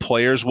 And the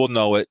players will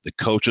know it. The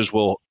coaches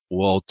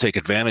will take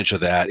advantage of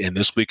that in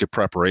this week of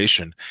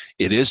preparation.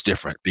 It is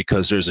different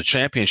because there's a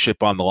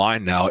championship on the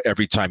line now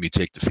every time you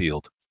take the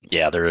field.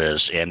 Yeah, there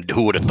is. And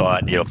who would have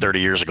thought, 30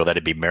 years ago,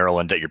 that'd be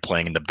Maryland that you're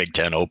playing in the Big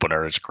Ten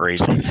opener. It's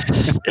crazy.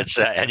 It's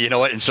and you know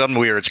what? In some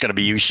weird, it's going to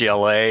be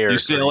UCLA or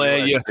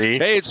UCLA.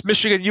 Hey, it's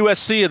Michigan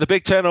USC in the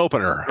Big Ten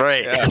opener.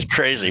 Right. Yeah. It's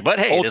crazy. But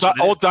hey,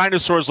 old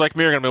dinosaurs like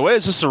me are going to be, wait,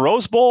 is this a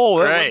Rose Bowl?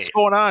 Right. What's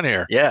going on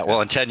here? Yeah. Well,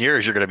 in 10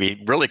 years, you're going to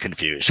be really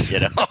confused,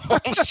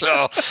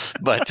 So,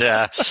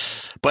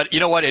 but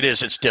you know what? It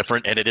is. It's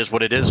different, and it is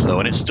what it is, though.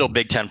 And it's still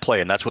Big Ten play,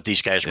 and that's what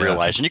these guys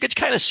realize. And you could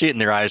kind of see it in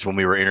their eyes when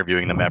we were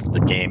interviewing them after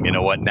the game. You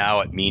know what?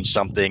 Now it means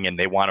something, and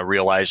they want to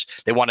realize,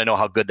 they want to know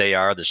how good they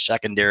are. The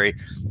secondary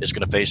is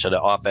going to face an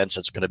offense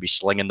that's going to be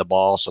slinging the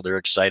ball, so they're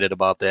excited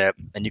about that,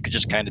 and you could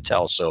just kind of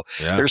tell. So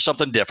there's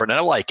something different, and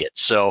I like it.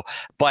 So,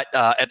 but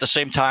at the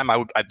same time,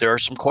 there are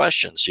some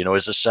questions.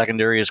 Is the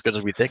secondary as good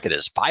as we think it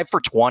is? 5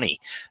 for 20,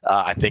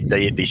 I think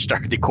the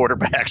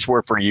quarterbacks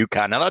were for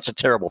UConn. Now that's a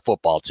terrible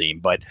football team,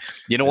 but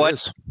you know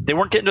what? They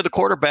weren't getting to the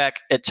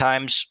quarterback at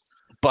times,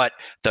 but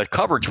the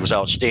coverage was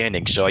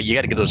outstanding. So you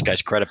got to give those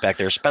guys credit back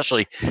there,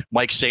 especially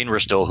Mike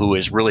Sainristil, who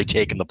has really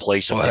taken the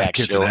place of Dax.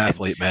 He's an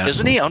athlete, man.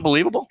 Isn't he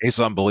unbelievable? He's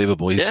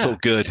unbelievable. He's so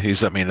good.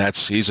 He's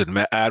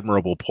an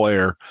admirable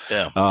player.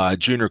 Yeah.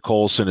 Junior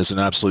Colson is an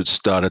absolute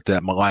stud at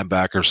that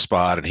linebacker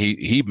spot, and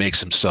he makes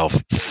himself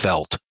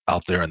felt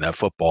out there in that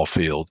football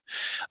field.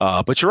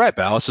 But you're right,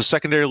 Balas. The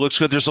secondary looks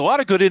good. There's a lot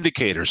of good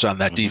indicators on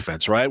that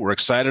defense, right? We're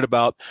excited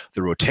about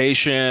the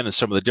rotation and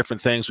some of the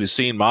different things we've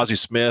seen. Mozzie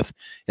Smith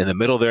in the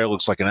middle there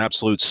looks like an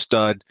absolute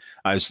stud.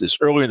 I was this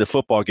earlier in the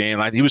football game,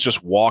 he was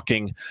just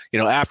walking,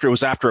 after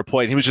a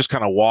play, and he was just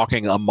kind of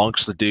walking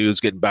amongst the dudes,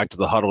 getting back to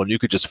the huddle, and you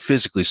could just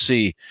physically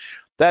see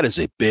that is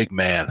a big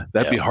man.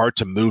 That'd be hard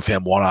to move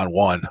him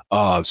one-on-one.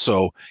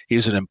 So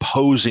he's an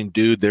imposing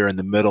dude there in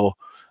the middle.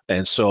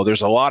 And so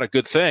there's a lot of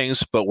good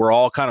things, but we're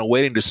all kind of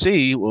waiting to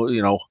see,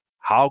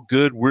 how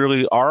good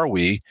really are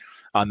we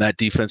on that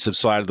defensive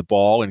side of the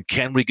ball, and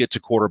can we get to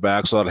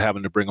quarterbacks without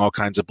having to bring all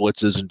kinds of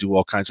blitzes and do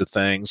all kinds of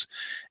things?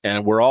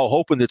 And we're all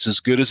hoping it's as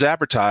good as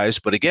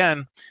advertised. But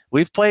again,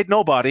 we've played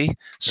nobody,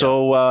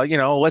 so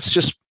let's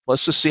just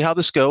see how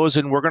this goes.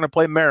 And we're going to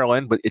play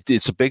Maryland, but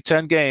it's a Big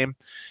Ten game,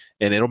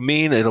 and it'll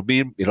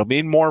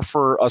mean more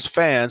for us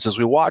fans as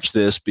we watch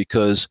this,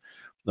 because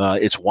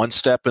it's one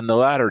step in the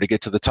ladder to get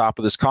to the top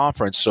of this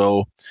conference.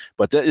 So,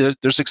 but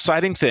there's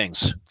exciting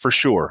things for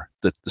sure.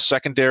 The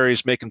secondary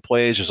is making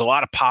plays. There's a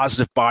lot of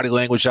positive body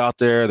language out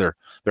there.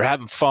 They're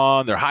having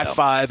fun. They're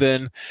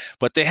high-fiving,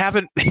 but they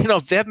haven't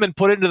been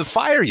put into the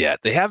fire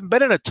yet. They haven't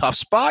been in a tough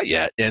spot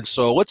yet. And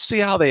so let's see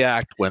how they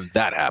act when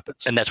that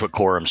happens. And that's what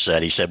Corum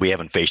said. He said, we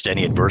haven't faced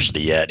any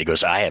adversity yet. He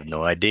goes, I have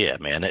no idea,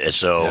 man.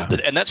 So,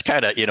 and that's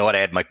kind of, what I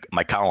had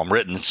my column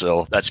written.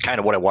 So that's kind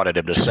of what I wanted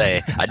him to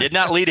say. I did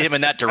not lead him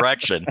in that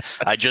direction.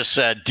 I just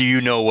said, do you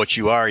know what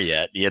you are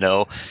yet?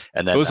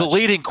 And then it was a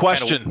leading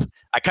question.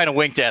 I kind of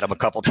winked at him a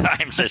couple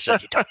times. I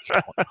said, you don't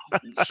know.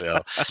 So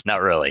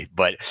not really.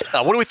 But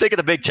what do we think of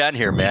the Big Ten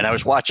here, man? I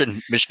was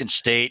watching Michigan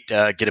State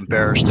get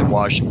embarrassed in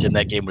Washington.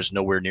 That game was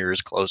nowhere near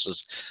as close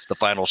as the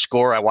final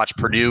score. I watched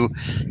Purdue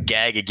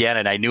gag again,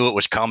 and I knew it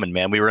was coming,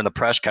 man. We were in the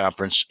press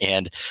conference,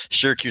 and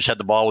Syracuse had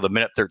the ball with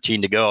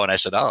 1:13 to go, and I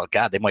said, oh,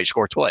 God, they might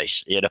score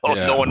twice,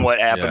 knowing what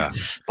happened.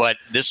 Yeah. But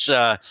this,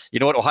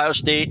 what Ohio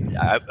State,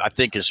 I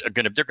think is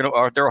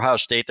they're Ohio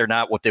State. They're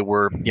not what they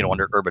were,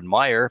 under Urban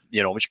Meyer.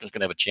 Michigan's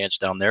going to have a chance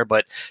down there,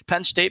 but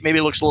Penn State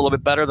maybe looks a little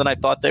bit better than I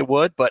thought they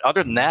would. But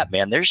other than that,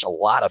 man, there's a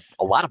lot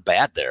of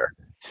bad there.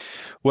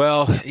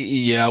 Well,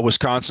 yeah,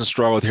 Wisconsin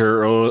struggled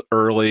here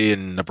early,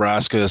 and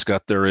Nebraska has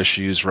got their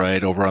issues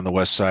right over on the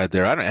west side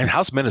there. And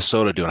how's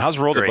Minnesota doing? How's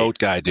Roll the Boat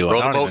guy doing?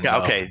 Roll the Boat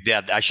guy. Okay,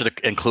 yeah, I should have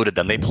included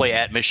them. They play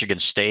at Michigan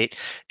State,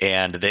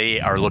 and they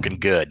are looking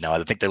good. Now,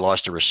 I think they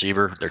lost a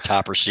receiver, their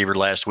top receiver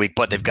last week,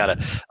 but they've got a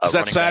Is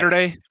that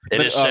Saturday? Back.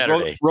 It is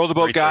Saturday. Roll the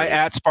Boat guy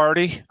at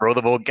Sparty? Roll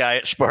the Boat guy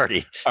at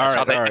Sparty. All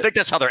right. I think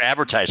that's how they're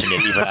advertising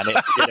it,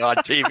 even on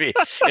TV.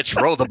 It's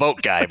Roll the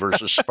Boat guy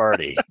versus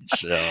Sparty.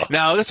 So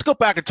now let's go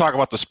back and talk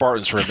about the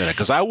Spartans for a minute,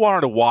 because I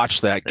wanted to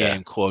watch that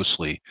game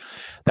closely.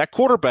 That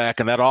quarterback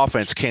and that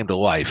offense came to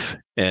life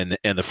in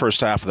the first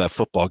half of that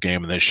football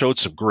game, and they showed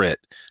some grit.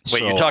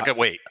 Wait, you're talking?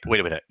 Wait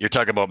a minute. You're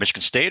talking about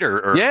Michigan State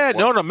or yeah,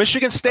 what? No,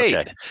 Michigan State.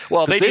 Okay.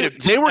 Well,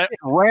 they were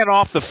ran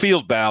off the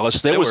field,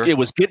 Balas. It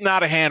was getting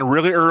out of hand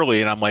really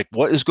early, and I'm like,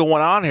 what is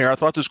going on here? I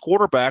thought this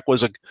quarterback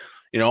was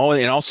and all of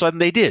a sudden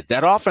they did.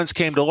 That offense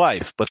came to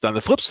life. But on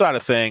the flip side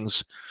of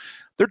things,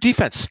 their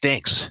defense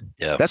stinks.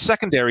 Yeah. That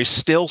secondary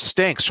still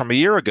stinks from a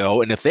year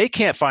ago. And if they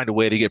can't find a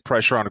way to get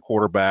pressure on a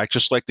quarterback,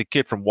 just like the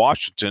kid from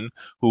Washington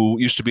who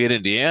used to be in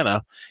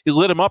Indiana, he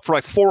lit him up for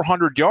like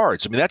 400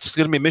 yards. I mean, that's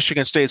going to be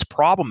Michigan State's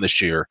problem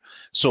this year.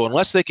 So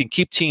unless they can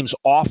keep teams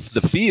off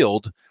the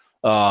field,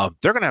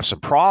 they're going to have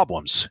some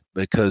problems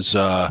because,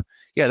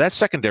 that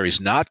secondary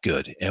is not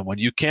good. And when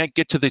you can't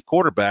get to the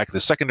quarterback, the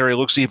secondary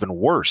looks even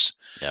worse.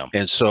 Yeah.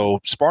 And so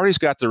Sparty's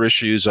got their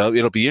issues.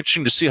 It'll be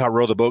interesting to see how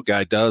Row the Boat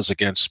guy does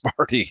against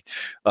Sparty.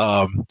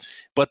 How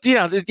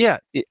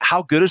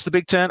good is the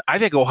Big Ten? I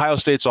think Ohio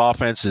State's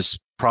offense is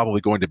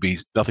probably going to be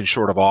nothing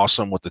short of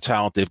awesome with the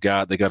talent they've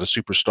got. They got a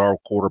superstar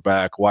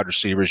quarterback, wide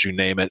receivers, you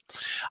name it.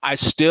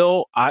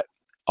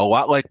 A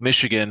lot like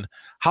Michigan,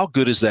 how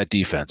good is that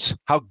defense?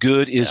 How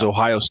good is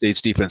Ohio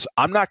State's defense?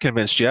 I'm not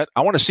convinced yet.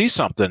 I want to see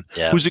something.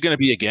 Yeah. Who's it going to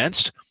be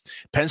against?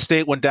 Penn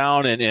State went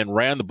down and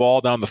ran the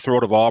ball down the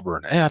throat of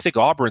Auburn. And I think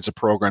Auburn's a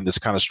program that's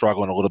kind of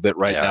struggling a little bit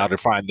right now to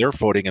find their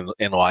footing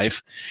in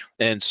life.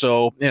 And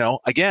so,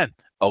 again,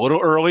 a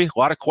little early, a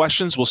lot of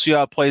questions. We'll see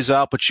how it plays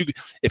out. But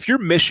if you're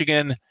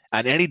Michigan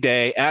on any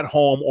day, at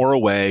home or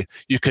away,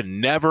 you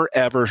can never,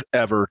 ever,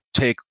 ever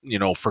take,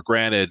 for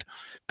granted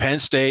Penn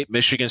State,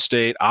 Michigan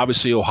State,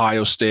 obviously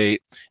Ohio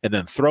State, and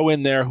then throw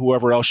in there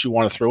whoever else you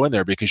want to throw in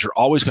there, because you're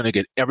always going to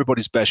get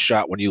everybody's best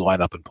shot when you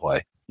line up and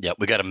play. Yeah,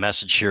 we got a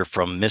message here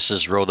from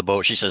Mrs. Row the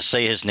Boat. She says,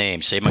 say his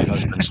name. Say my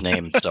husband's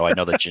name so I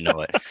know that you know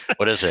it.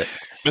 What is it?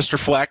 Mr.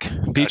 Fleck,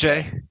 PJ?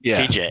 Okay.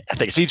 Yeah. PJ. I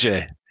think it's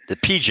PJ. The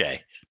PJ.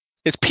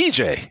 It's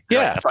PJ.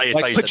 Yeah. Right.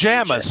 Like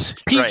pajamas.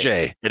 PJ.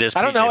 Right. It is.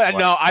 I don't know.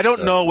 I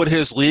don't know what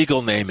his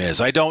legal name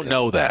is. I don't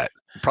know that.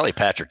 Probably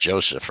Patrick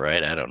Joseph,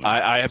 right? I don't know.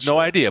 I have no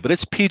idea, but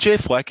it's PJ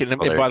Fleck. And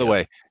by the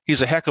way,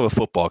 he's a heck of a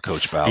football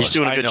coach, Balas. He's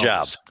doing a good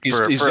job.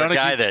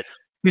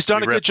 He's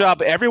done a good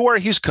job everywhere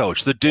he's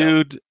coached. The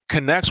dude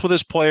connects with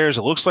his players.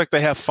 It looks like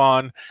they have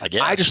fun.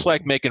 I just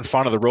like making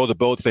fun of the Row the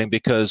Boat thing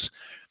because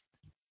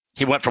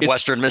he went from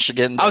Western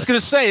Michigan. I was going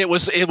to say it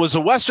was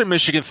a Western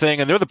Michigan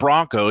thing, and they're the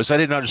Broncos. I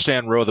didn't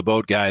understand Row the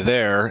Boat guy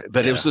there,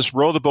 but it was this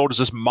Row the Boat is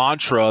this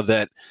mantra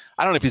that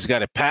I don't know if he's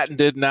got it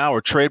patented now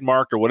or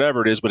trademarked or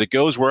whatever it is, but it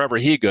goes wherever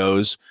he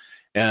goes.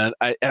 And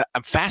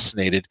I'm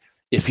fascinated.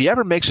 if he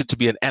ever makes it to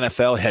be an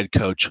NFL head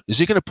coach, is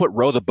he going to put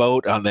row the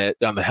boat on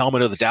the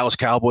helmet of the Dallas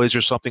Cowboys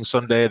or something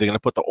someday? They're going to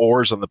put the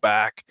oars on the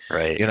back.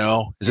 Right.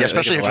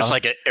 Especially if it's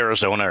like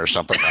Arizona or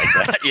something like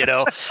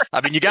that.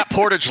 I mean, you got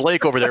Portage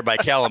Lake over there by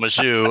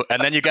Kalamazoo,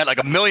 and then you got like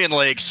a million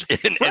lakes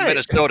in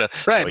Minnesota.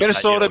 Right.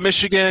 Minnesota,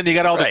 Michigan, you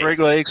got all the Great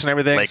Lakes and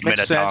everything. Lake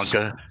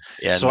Minnetonka.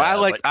 And, so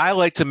I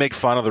like to make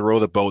fun of the row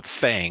the boat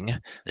thing,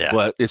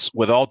 but it's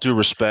with all due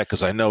respect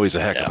because I know he's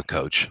a heck of a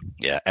coach.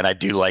 Yeah, and I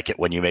do like it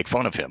when you make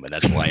fun of him, and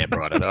that's why I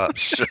brought it up.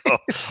 So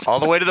all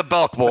the way to the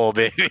Belk Bowl,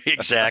 baby.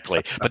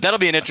 Exactly. But that'll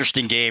be an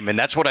interesting game, and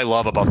that's what I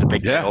love about the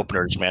Big Ten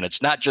openers, man.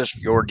 It's not just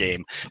your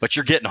game, but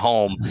you're getting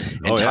home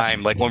in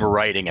time, like when we're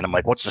writing, and I'm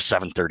like, what's the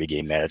 7:30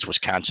 game, man? It's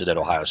Wisconsin at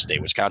Ohio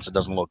State. Wisconsin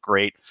doesn't look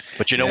great,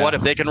 but you know what?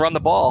 If they can run the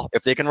ball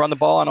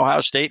on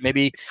Ohio State,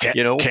 maybe,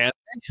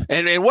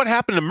 And what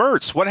happened to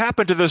Mertz? What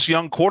happened to this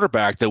young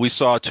quarterback that we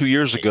saw 2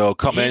 years ago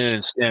come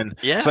in and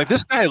it's like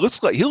this guy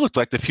looked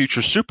like the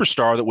future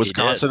superstar that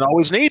Wisconsin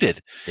always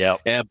needed. Yeah.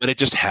 But it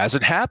just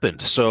hasn't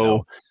happened.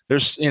 So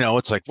there's,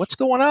 it's like, what's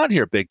going on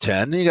here, Big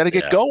Ten? You got to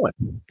get going.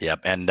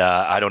 Yep. And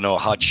I don't know,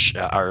 Hutch,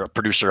 our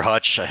producer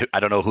Hutch, I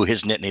don't know who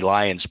his Nittany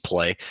Lions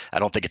play. I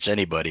don't think it's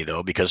anybody,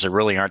 though, because there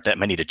really aren't that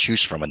many to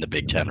choose from in the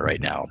Big Ten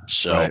right now.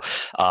 So,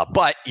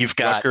 but you've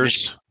got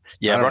Rutgers.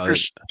 Yeah,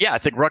 Rutgers. Yeah, I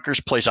think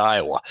Rutgers plays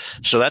Iowa.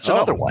 So that's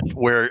another one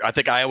where I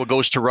think Iowa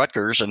goes to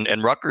Rutgers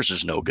and Rutgers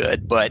is no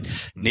good, but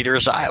neither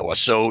is Iowa.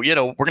 So, we're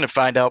going to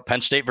find out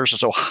Penn State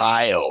versus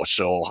Ohio.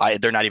 So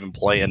they're not even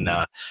playing.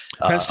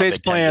 Penn State's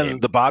playing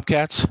the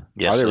Bobcats?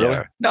 Yes, they really?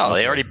 Are. No,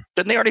 they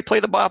already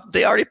played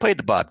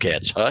the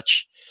Bobcats,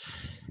 Hutch.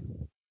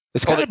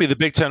 It's got to be the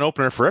Big Ten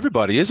opener for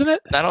everybody, isn't it?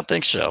 I don't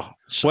think so.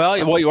 Well,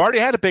 you already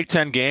had a Big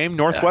Ten game.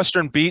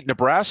 Northwestern beat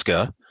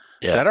Nebraska.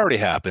 Yeah. That already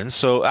happened,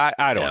 so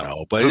I don't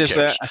know, but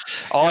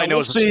all I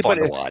know is it's fun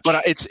to watch.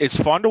 But it's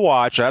fun to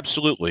watch,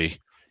 absolutely.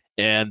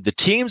 And the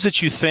teams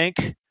that you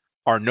think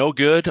are no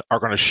good are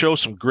going to show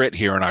some grit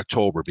here in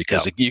October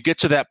because you get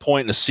to that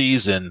point in the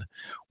season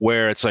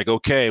where it's like,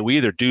 okay, we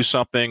either do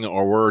something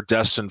or we're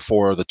destined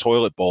for the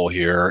toilet bowl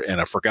here in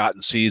a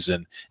forgotten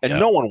season. And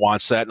no one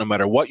wants that no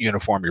matter what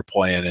uniform you're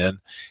playing in.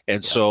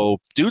 And so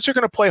dudes are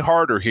going to play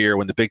harder here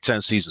when the Big Ten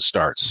season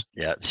starts.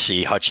 Yeah.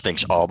 See, Hutch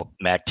thinks all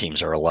MAC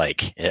teams are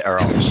alike, are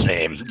all the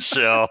same.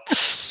 So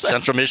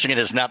Central Michigan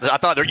is not. I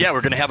thought, we're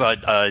going to have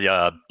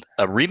a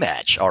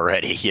rematch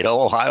already,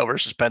 Ohio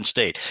versus Penn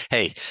State.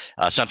 Hey,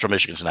 Central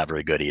Michigan's not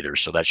very good either,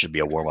 so that should be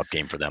a warm-up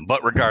game for them.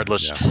 But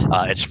regardless,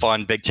 it's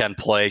fun, Big Ten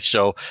play.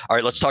 So, all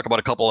right, let's talk about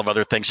a couple of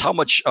other things. How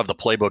much of the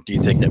playbook do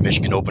you think that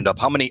Michigan opened up?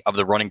 How many of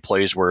the running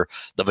plays were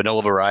the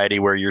vanilla variety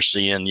where you're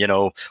seeing,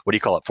 what do you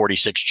call it,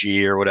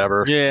 46G or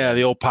whatever? Yeah,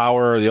 the old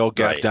power, the old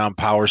gap down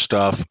power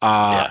stuff.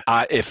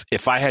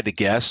 If I had to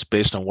guess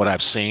based on what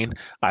I've seen,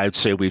 I'd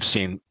say we've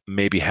seen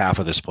maybe half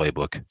of this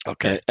playbook.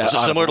 Okay. Was it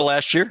similar to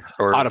last year?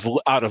 Or? Out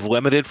of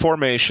limited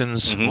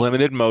formations,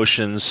 limited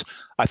motions.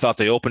 I thought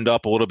they opened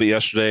up a little bit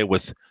yesterday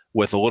with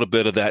a little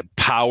bit of that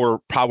power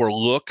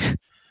look,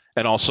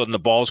 and all of a sudden the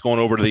ball's going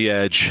over to the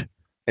edge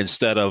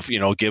instead of,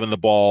 giving the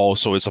ball.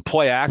 So it's a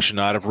play action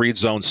out of read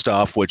zone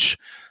stuff, which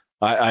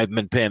I've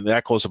been paying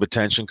that close of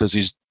attention because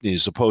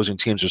these opposing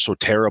teams are so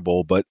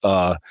terrible. But,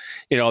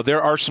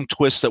 there are some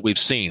twists that we've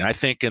seen. I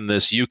think in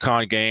this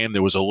UConn game,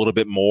 there was a little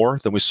bit more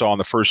than we saw in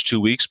the first 2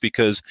 weeks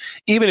because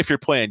even if you're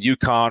playing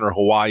UConn or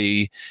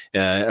Hawaii,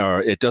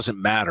 or it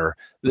doesn't matter,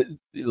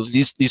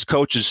 these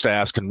coaching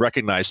staffs can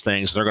recognize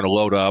things and they're going to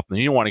load up. And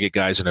you don't want to get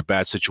guys in a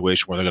bad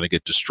situation where they're going to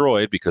get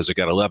destroyed because they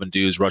got 11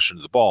 dudes rushing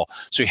to the ball.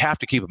 So you have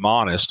to keep them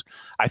honest.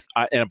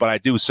 But I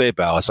do say,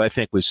 Balas, I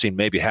think we've seen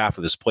maybe half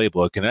of this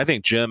playbook. And I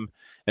think Jim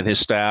and his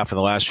staff in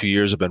the last few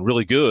years have been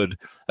really good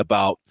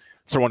about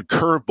throwing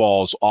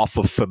curveballs off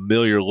of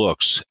familiar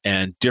looks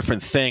and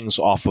different things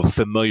off of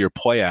familiar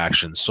play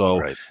action.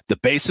 So the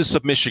basis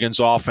of Michigan's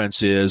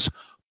offense is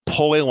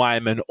pull a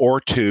lineman or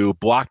two,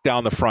 block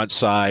down the front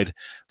side,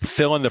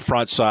 fill in the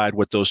front side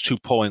with those two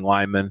pulling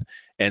linemen.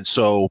 And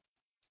so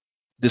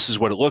this is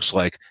what it looks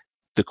like.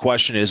 The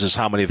question is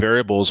how many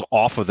variables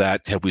off of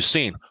that have we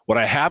seen? What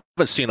I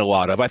haven't seen a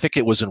lot of, I think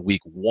it was in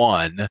week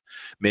 1,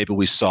 maybe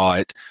we saw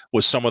it,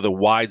 was some of the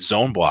wide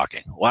zone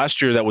blocking.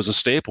 Last year, that was a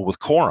staple with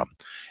Corum.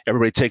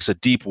 Everybody takes a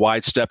deep,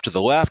 wide step to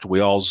the left.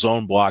 We all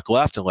zone block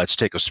left, and let's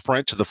take a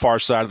sprint to the far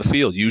side of the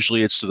field.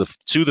 Usually it's to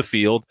the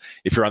field.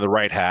 If you're on the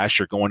right hash,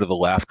 you're going to the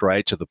left,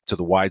 right, to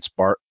the wide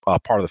part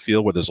of the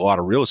field where there's a lot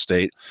of real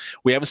estate.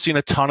 We haven't seen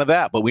a ton of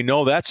that, but we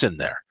know that's in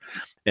there.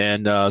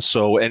 And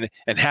so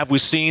have we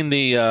seen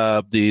the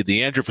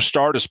Andrew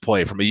Vastardis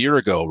play from a year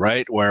ago,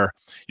 right, where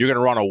you're going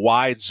to run a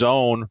wide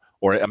zone,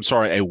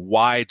 a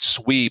wide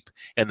sweep,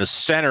 and the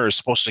center is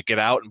supposed to get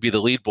out and be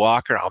the lead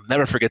blocker? I'll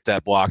never forget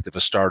that block that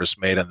Vastardis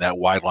made on that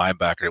wide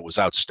linebacker. It was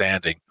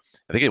outstanding.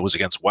 I think it was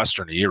against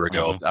Western a year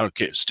ago. Mm-hmm. I don't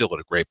care. Still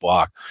a great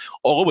block.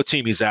 Although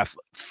team, he's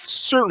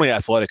certainly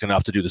athletic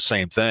enough to do the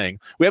same thing.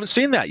 We haven't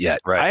seen that yet.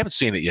 Right. I haven't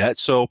seen it yet,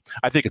 so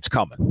I think it's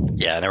coming.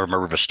 Yeah, and I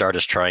remember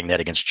Vistardis trying that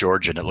against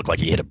Georgia, and it looked like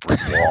he hit a brick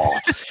wall.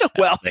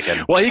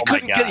 He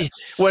couldn't get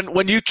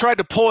when you tried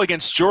to pull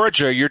against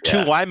Georgia, your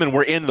two linemen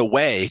were in the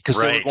way because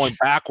they were going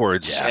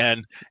backwards. Yeah.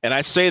 And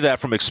I say that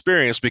from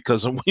experience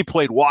because when we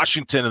played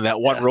Washington in that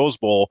one Rose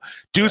Bowl,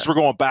 dudes were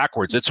going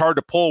backwards. It's hard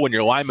to pull when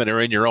your linemen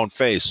are in your own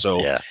face. So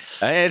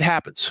it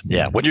happens.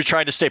 Yeah. When you're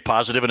trying to stay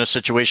positive in a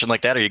situation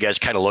like that, are you guys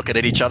kind of looking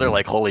at each other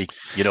like, holy,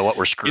 you know what,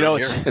 we're screwed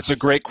here? It's a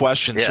great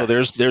question. Yeah. So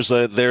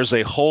there's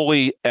a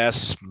holy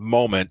S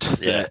moment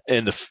that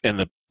in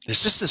the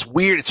there's just this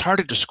weird, it's hard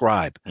to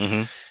describe.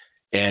 Mm-hmm.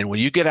 And when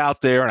you get out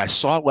there, and I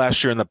saw it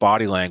last year in the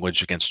body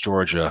language against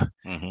Georgia,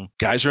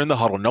 guys are in the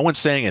huddle. No one's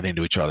saying anything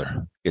to each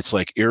other. It's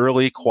like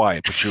eerily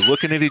quiet, but you're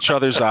looking at each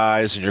other's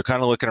eyes and you're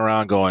kind of looking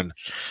around going,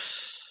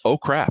 oh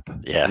crap.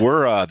 Yeah.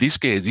 We're these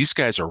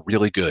guys are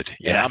really good.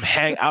 Yeah.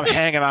 And I'm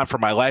hanging on for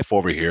my life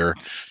over here.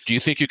 Do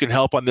you think you can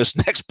help on this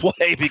next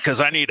play?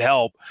 Because I need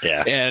help.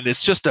 Yeah. And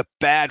it's just a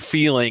bad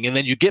feeling. And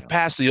then you get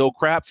past the oh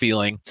crap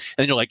feeling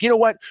and you're like, you know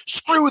what?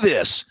 Screw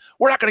this.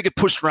 We're not going to get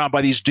pushed around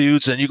by these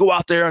dudes. And you go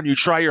out there and you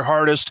try your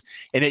hardest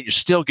and yet you're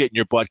still getting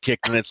your butt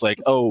kicked. And it's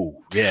like, oh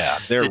yeah,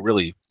 they're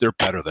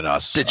better than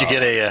us. Did you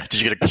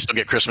still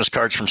get Christmas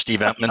cards from Steve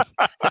Entman?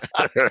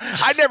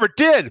 I never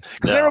did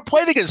because I never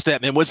played against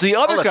Entman. Was the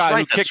other guy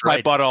who kicked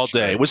my butt all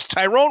day. It was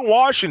Tyrone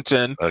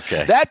Washington.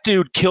 Okay. That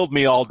dude killed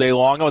me all day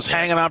long. I was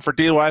hanging on for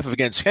dear life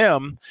against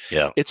him.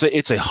 Yeah. It's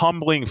a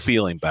humbling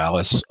feeling,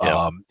 Balas.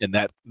 And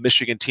that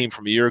Michigan team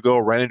from a year ago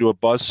ran into a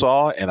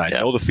buzzsaw, and I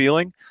know the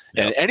feeling.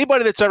 And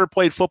anybody that's ever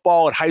played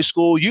football at high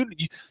school, you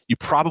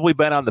probably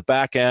been on the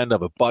back end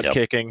of a butt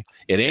kicking.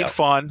 It ain't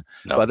fun,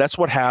 but that's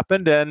what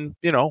happened. And,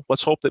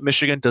 let's hope that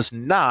Michigan does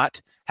not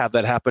have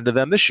that happen to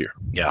them this year.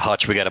 Yeah,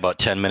 Hutch, we got about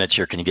 10 minutes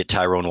here. Can you get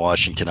Tyrone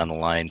Washington on the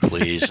line,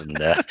 please? And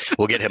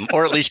we'll get him,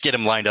 or at least get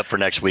him lined up for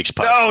next week's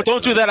podcast. No,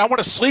 don't do that. I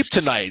want to sleep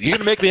tonight. You're going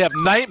to make me have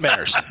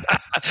nightmares.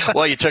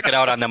 Well, you took it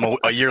out on them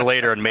a year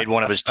later and made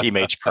one of his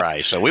teammates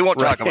cry, so we won't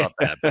talk about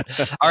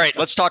that. All right,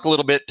 let's talk a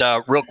little bit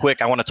real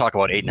quick. I want to talk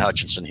about Aiden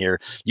Hutchinson here.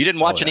 You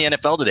didn't watch any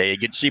NFL today. You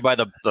could see by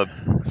the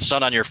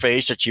sun on your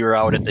face that you were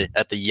out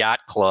at the yacht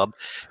club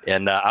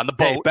and on the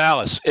boat. Hey,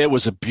 Balas, it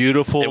was a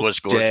beautiful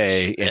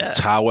day in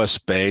Tawas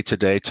Bay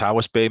today,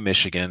 Tawas Bay,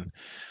 Michigan.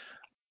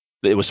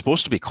 It was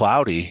supposed to be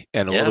cloudy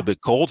and a little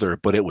bit colder,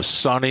 but it was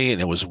sunny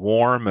and it was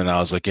warm. And I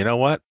was like, you know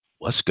what?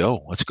 Let's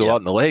go. Let's go out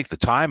in the lake. The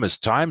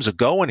time's a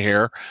going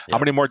here. How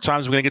many more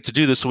times are we going to get to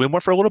do this? So we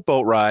went for a little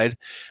boat ride,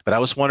 but I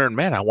was wondering,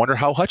 man, I wonder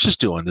how Hutch is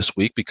doing this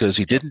week because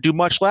he didn't do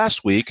much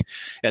last week.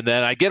 And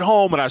then I get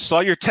home and I saw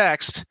your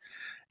text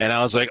and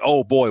I was like,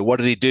 oh boy, what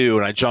did he do?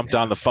 And I jumped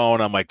on the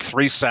phone. I'm like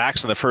 3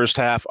 sacks in the first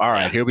half. All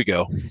right, here we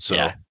go.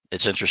 So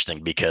it's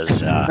interesting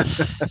because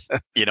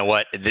you know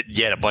what?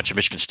 You had a bunch of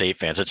Michigan State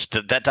fans. It's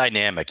that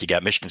dynamic. You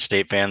got Michigan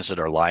State fans that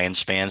are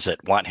Lions fans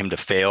that want him to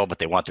fail, but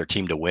they want their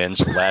team to win.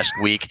 So last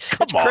week,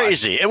 it's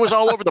crazy. It was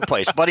all over the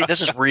place, buddy.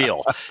 This is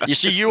real. You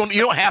see, you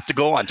don't have to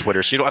go on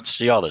Twitter, so you don't have to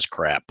see all this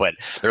crap. But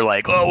they're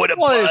like, oh, what a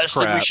bust!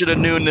 And we should have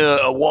known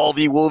a Wall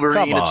v.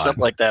 Wolverine and stuff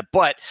like that.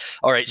 But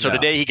all right, so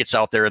today he gets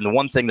out there, and the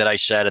one thing that I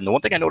said, and the one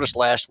thing I noticed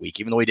last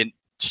week, even though he didn't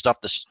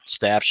stuff the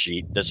stat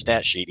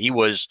sheet, he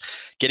was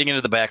getting into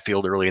the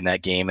backfield early in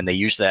that game, and they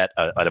used that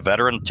a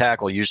veteran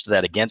tackle used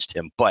that against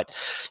him. But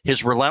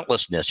his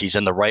relentlessness, he's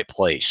in the right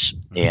place,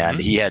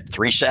 and he had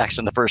 3 sacks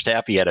in the first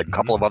half. He had a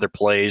couple of other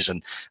plays,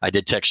 and I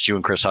did text you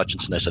and Chris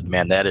Hutchinson. I said,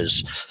 man, that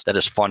is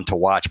fun to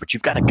watch. But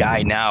you've got a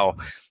guy now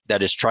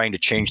that is trying to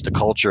change the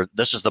culture.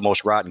 This is the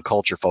most rotten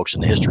culture, folks,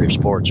 in the history of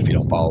sports if you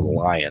don't follow the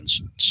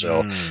Lions.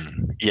 So,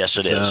 yes,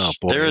 it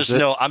is.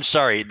 I'm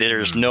sorry,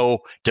 there's no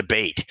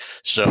debate.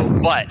 So,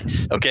 but,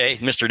 okay,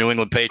 Mr. New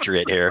England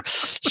Patriot here.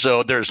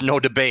 So there's no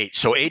debate.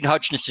 So Aiden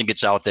Hutchinson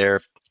gets out there,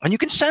 and you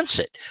can sense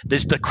it.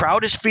 The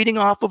crowd is feeding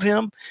off of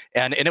him,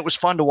 and it was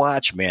fun to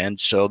watch, man.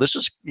 So this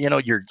is,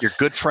 your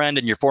good friend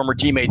and your former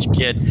teammate's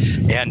kid,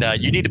 and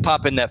you need to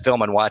pop in that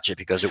film and watch it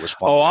because it was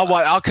fun. Oh,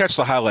 I'll catch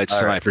the highlights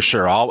tonight for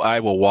sure. I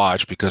will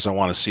watch because I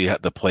want to see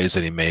the plays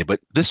that he made. But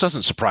this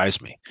doesn't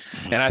surprise me.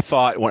 And I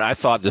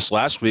thought this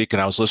last week,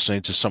 and I was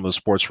listening to some of the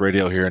sports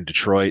radio here in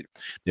Detroit,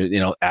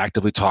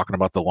 actively talking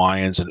about the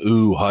Lions, and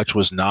Hutch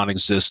was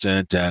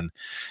non-existent, and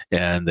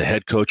the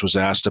head coach was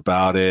asked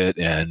about it,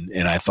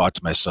 and I thought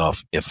to myself,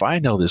 if I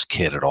know this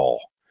kid at all,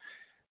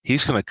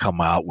 he's going to come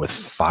out with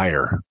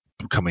fire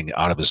coming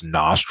out of his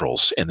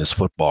nostrils in this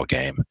football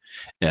game.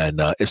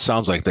 And it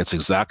sounds like that's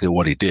exactly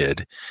what he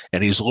did.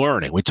 And he's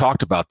learning. We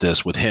talked about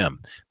this with him.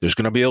 There's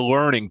going to be a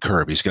learning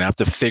curve. He's going to have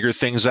to figure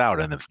things out.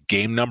 And the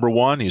game number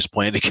 1, he's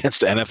playing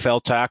against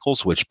NFL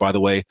tackles, which, by the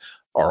way,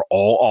 are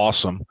all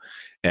awesome.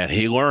 And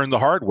he learned the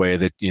hard way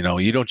that, you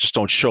don't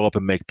show up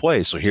and make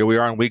plays. So here we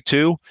are in week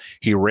 2.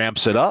 He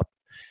ramps it up,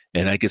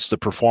 and that gets the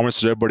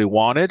performance that everybody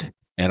wanted.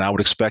 And I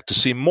would expect to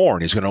see more,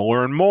 and he's going to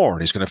learn more,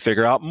 and he's going to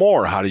figure out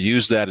more how to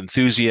use that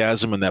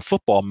enthusiasm and that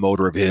football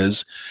motor of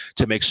his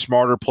to make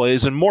smarter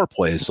plays and more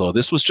plays. So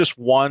this was just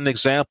one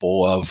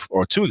example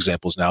or two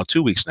examples now,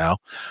 2 weeks now.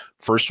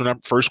 First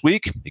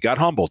week, he got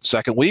humbled.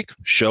 Second week,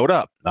 showed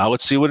up. Now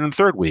let's see what in the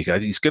third week.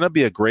 He's going to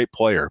be a great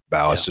player,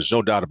 Balas. Yeah. There's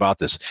no doubt about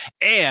this.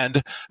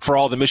 And for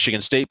all the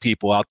Michigan State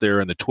people out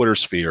there in the Twitter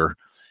sphere,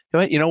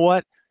 you know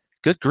what?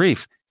 Good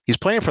grief. He's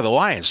playing for the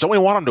Lions. Don't we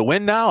want him to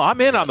win now? I'm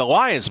in on the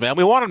Lions, man.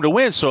 We want him to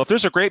win. So if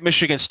there's a great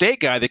Michigan State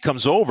guy that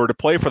comes over to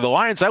play for the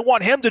Lions, I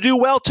want him to do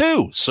well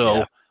too.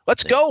 So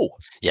let's go.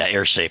 Yeah,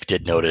 AirSafe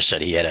did notice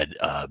that he had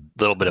a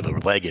little bit of a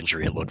leg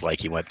injury. It looked like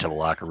he went to the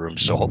locker room.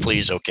 So hopefully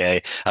he's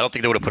okay. I don't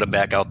think they would have put him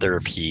back out there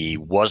if he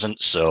wasn't.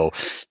 So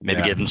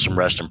maybe give him some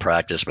rest and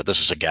practice. But this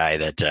is a guy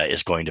that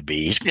he's going to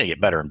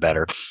get better and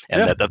better.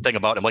 And the thing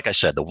about him, like I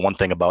said, the one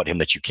thing about him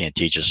that you can't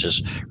teach is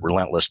his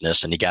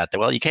relentlessness. And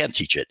you can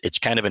teach it. It's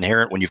kind of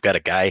inherent when you've got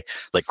a guy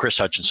like Chris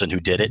Hutchinson who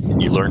did it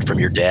and you learned from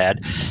your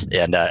dad.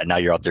 And now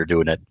you're out there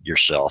doing it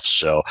yourself.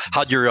 So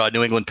how'd your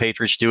New England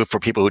Patriots do? For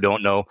people who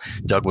don't know,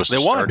 Doug was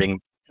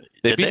starting.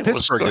 They beat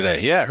Pittsburgh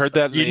today. Yeah, I heard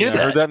that.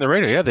 Heard that in the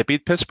radio. Yeah, they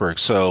beat Pittsburgh.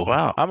 So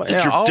wow.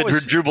 Did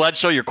Drew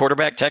Bledsoe, your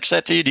quarterback, text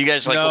that to you? Do you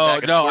guys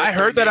like? No. I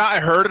heard that. I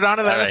heard it on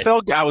an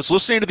NFL. Right. I was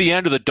listening to the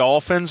end of the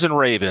Dolphins and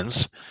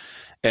Ravens,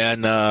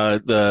 and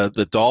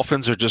the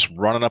Dolphins are just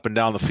running up and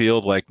down the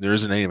field like there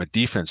isn't any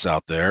defense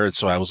out there. And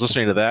so I was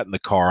listening to that in the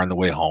car on the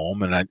way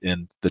home,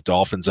 and the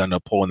Dolphins ended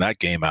up pulling that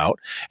game out.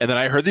 And then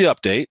I heard the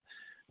update.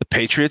 The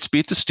Patriots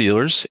beat the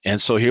Steelers,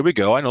 and so here we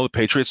go. I know the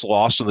Patriots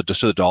lost to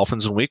the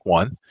Dolphins in Week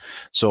 1,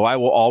 so I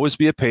will always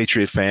be a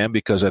Patriot fan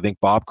because I think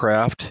Bob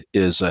Kraft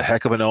is a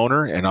heck of an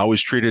owner and always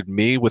treated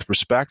me with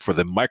respect for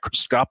the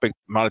microscopic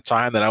amount of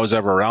time that I was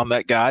ever around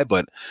that guy.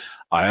 But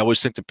I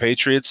always think the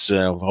Patriots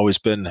have always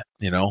been,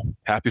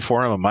 happy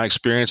for him in my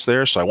experience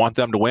there, so I want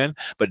them to win.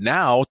 But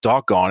now,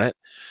 doggone it,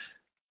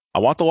 I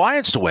want the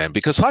Lions to win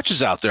because Hutch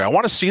is out there. I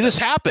want to see this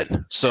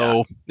happen.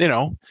 So,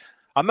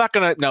 I'm not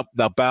going to now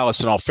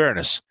Balas, in all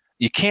fairness,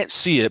 you can't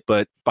see it,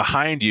 but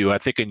behind you, I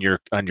think on your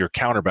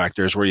counter back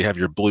there is where you have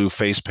your blue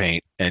face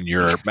paint and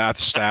your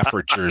Matthew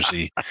Stafford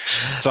jersey.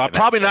 So I'm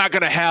probably not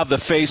going to have the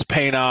face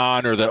paint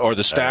on or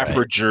the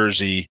Stafford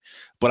jersey,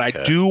 but I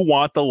do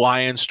want the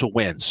Lions to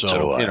win.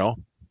 So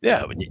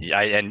Yeah.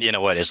 And you know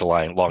what, as a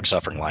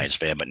long-suffering Lions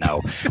fan, but now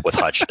with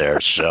Hutch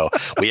there. So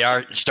we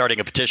are starting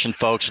a petition,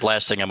 folks.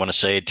 Last thing I'm going to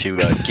say to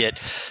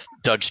get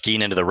Doug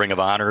Skene into the Ring of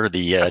Honor,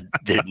 the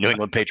New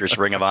England Patriots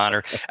Ring of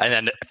Honor. And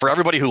then for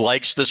everybody who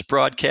likes this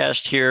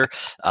broadcast here,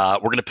 we're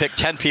going to pick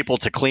 10 people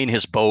to clean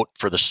his boat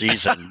for the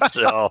season.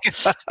 So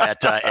at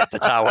the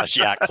Tawas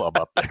Yacht Club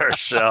up there.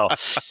 So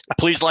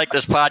please like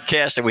this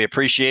podcast, and we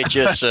appreciate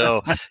you.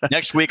 So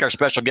next week, our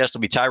special guest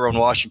will be Tyrone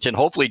Washington.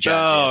 Hopefully,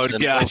 John.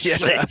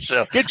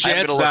 So get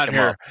Jansen on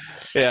here.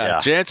 Yeah,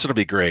 Jansen will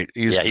be great.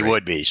 He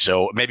would be.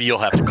 So maybe you'll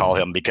have to call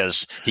him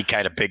because he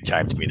kind of big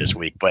timed me this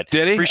week. But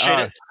did he? Appreciate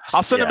it.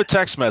 I'll send him a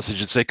text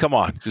message and say, "Come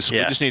on, we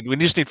just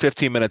need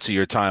 15 minutes of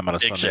your time on a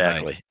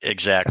Sunday night."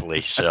 Exactly.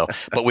 So,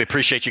 but we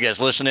appreciate you guys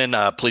listening.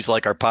 Please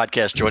like our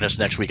podcast. Join us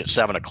next week at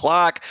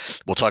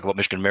 7:00. We'll talk about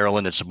Michigan,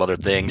 Maryland, and some other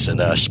things.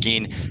 And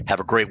Skene, have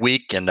a great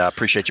week, and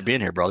appreciate you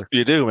being here, brother.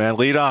 You do, man.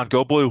 Lead on.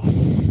 Go Blue.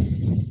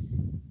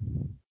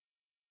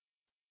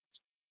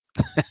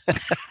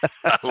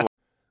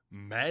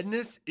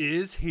 Madness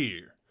is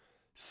here.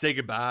 Say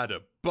goodbye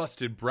to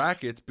busted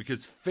brackets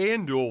because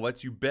FanDuel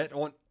lets you bet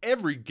on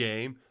every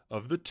game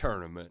of the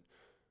tournament.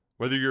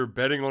 Whether you're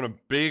betting on a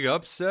big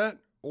upset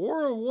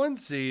or a 1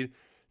 seed,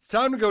 it's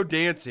time to go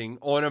dancing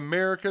on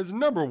America's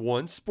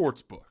 #1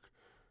 sportsbook.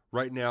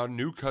 Right now,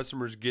 new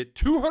customers get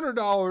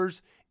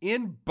 $200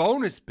 in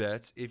bonus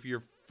bets if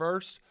your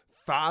first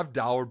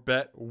 $5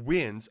 bet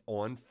wins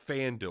on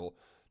FanDuel.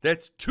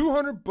 That's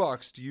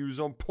 $200 to use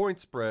on point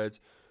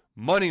spreads,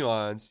 money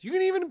lines. You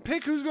can even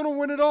pick who's going to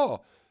win it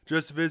all.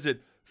 Just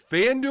visit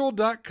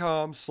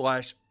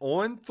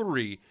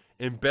FanDuel.com/on3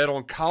 and bet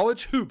on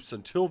college hoops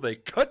until they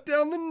cut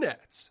down the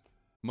nets.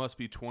 Must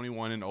be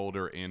 21 and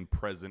older and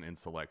present in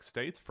select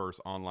states. First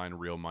online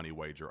real money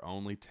wager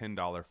only.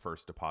 $10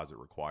 first deposit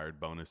required.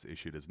 Bonus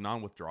issued as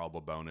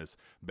non-withdrawable bonus.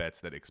 Bets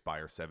that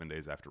expire 7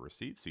 days after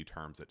receipt. See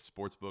terms at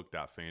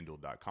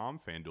sportsbook.fanduel.com.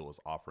 FanDuel is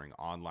offering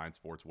online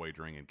sports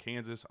wagering in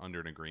Kansas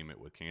under an agreement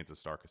with Kansas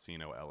Star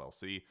Casino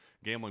LLC.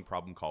 Gambling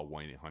problem? Call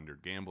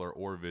 1-800-GAMBLER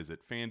or visit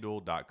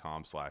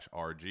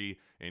fanduel.com/RG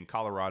in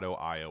Colorado,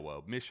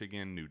 Iowa,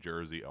 Michigan, New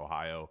Jersey,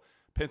 Ohio,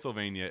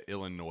 Pennsylvania,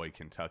 Illinois,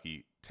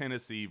 Kentucky,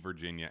 Tennessee,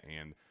 Virginia,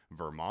 and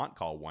Vermont.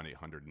 Call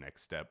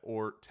 1-800-NEXT-STEP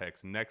or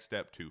text NEXT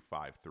STEP to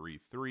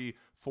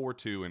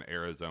 53342 in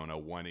Arizona,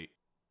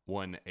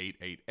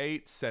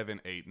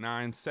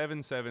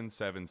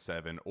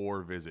 1-888-789-7777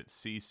 or visit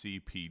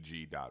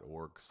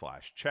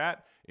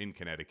ccpg.org/chat. In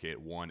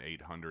Connecticut,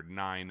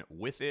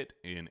 1-800-9-WITH-IT.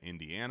 In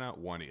Indiana,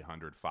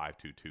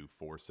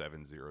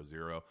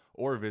 1-800-522-4700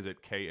 or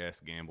visit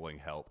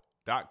ksgamblinghelp.com.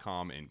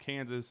 .com in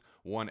Kansas,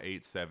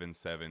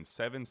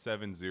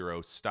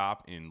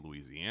 1-877-770-STOP in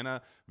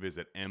Louisiana.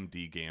 Visit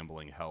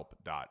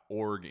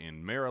mdgamblinghelp.org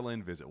in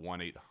Maryland. Visit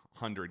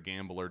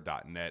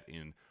 1-800-GAMBLER.net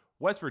in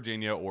West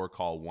Virginia, or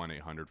call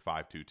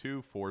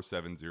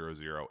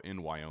 1-800-522-4700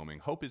 in Wyoming.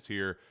 Hope is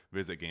here.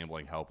 Visit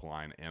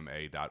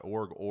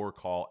gamblinghelplinema.org or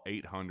call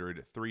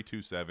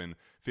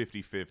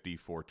 800-327-5050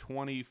 for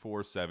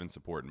 24/7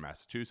 support in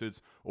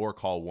Massachusetts, or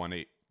call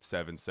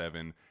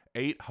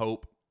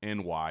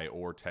 1-877-8-HOPE-NY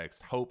or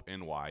text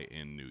HOPE-NY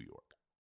in New York.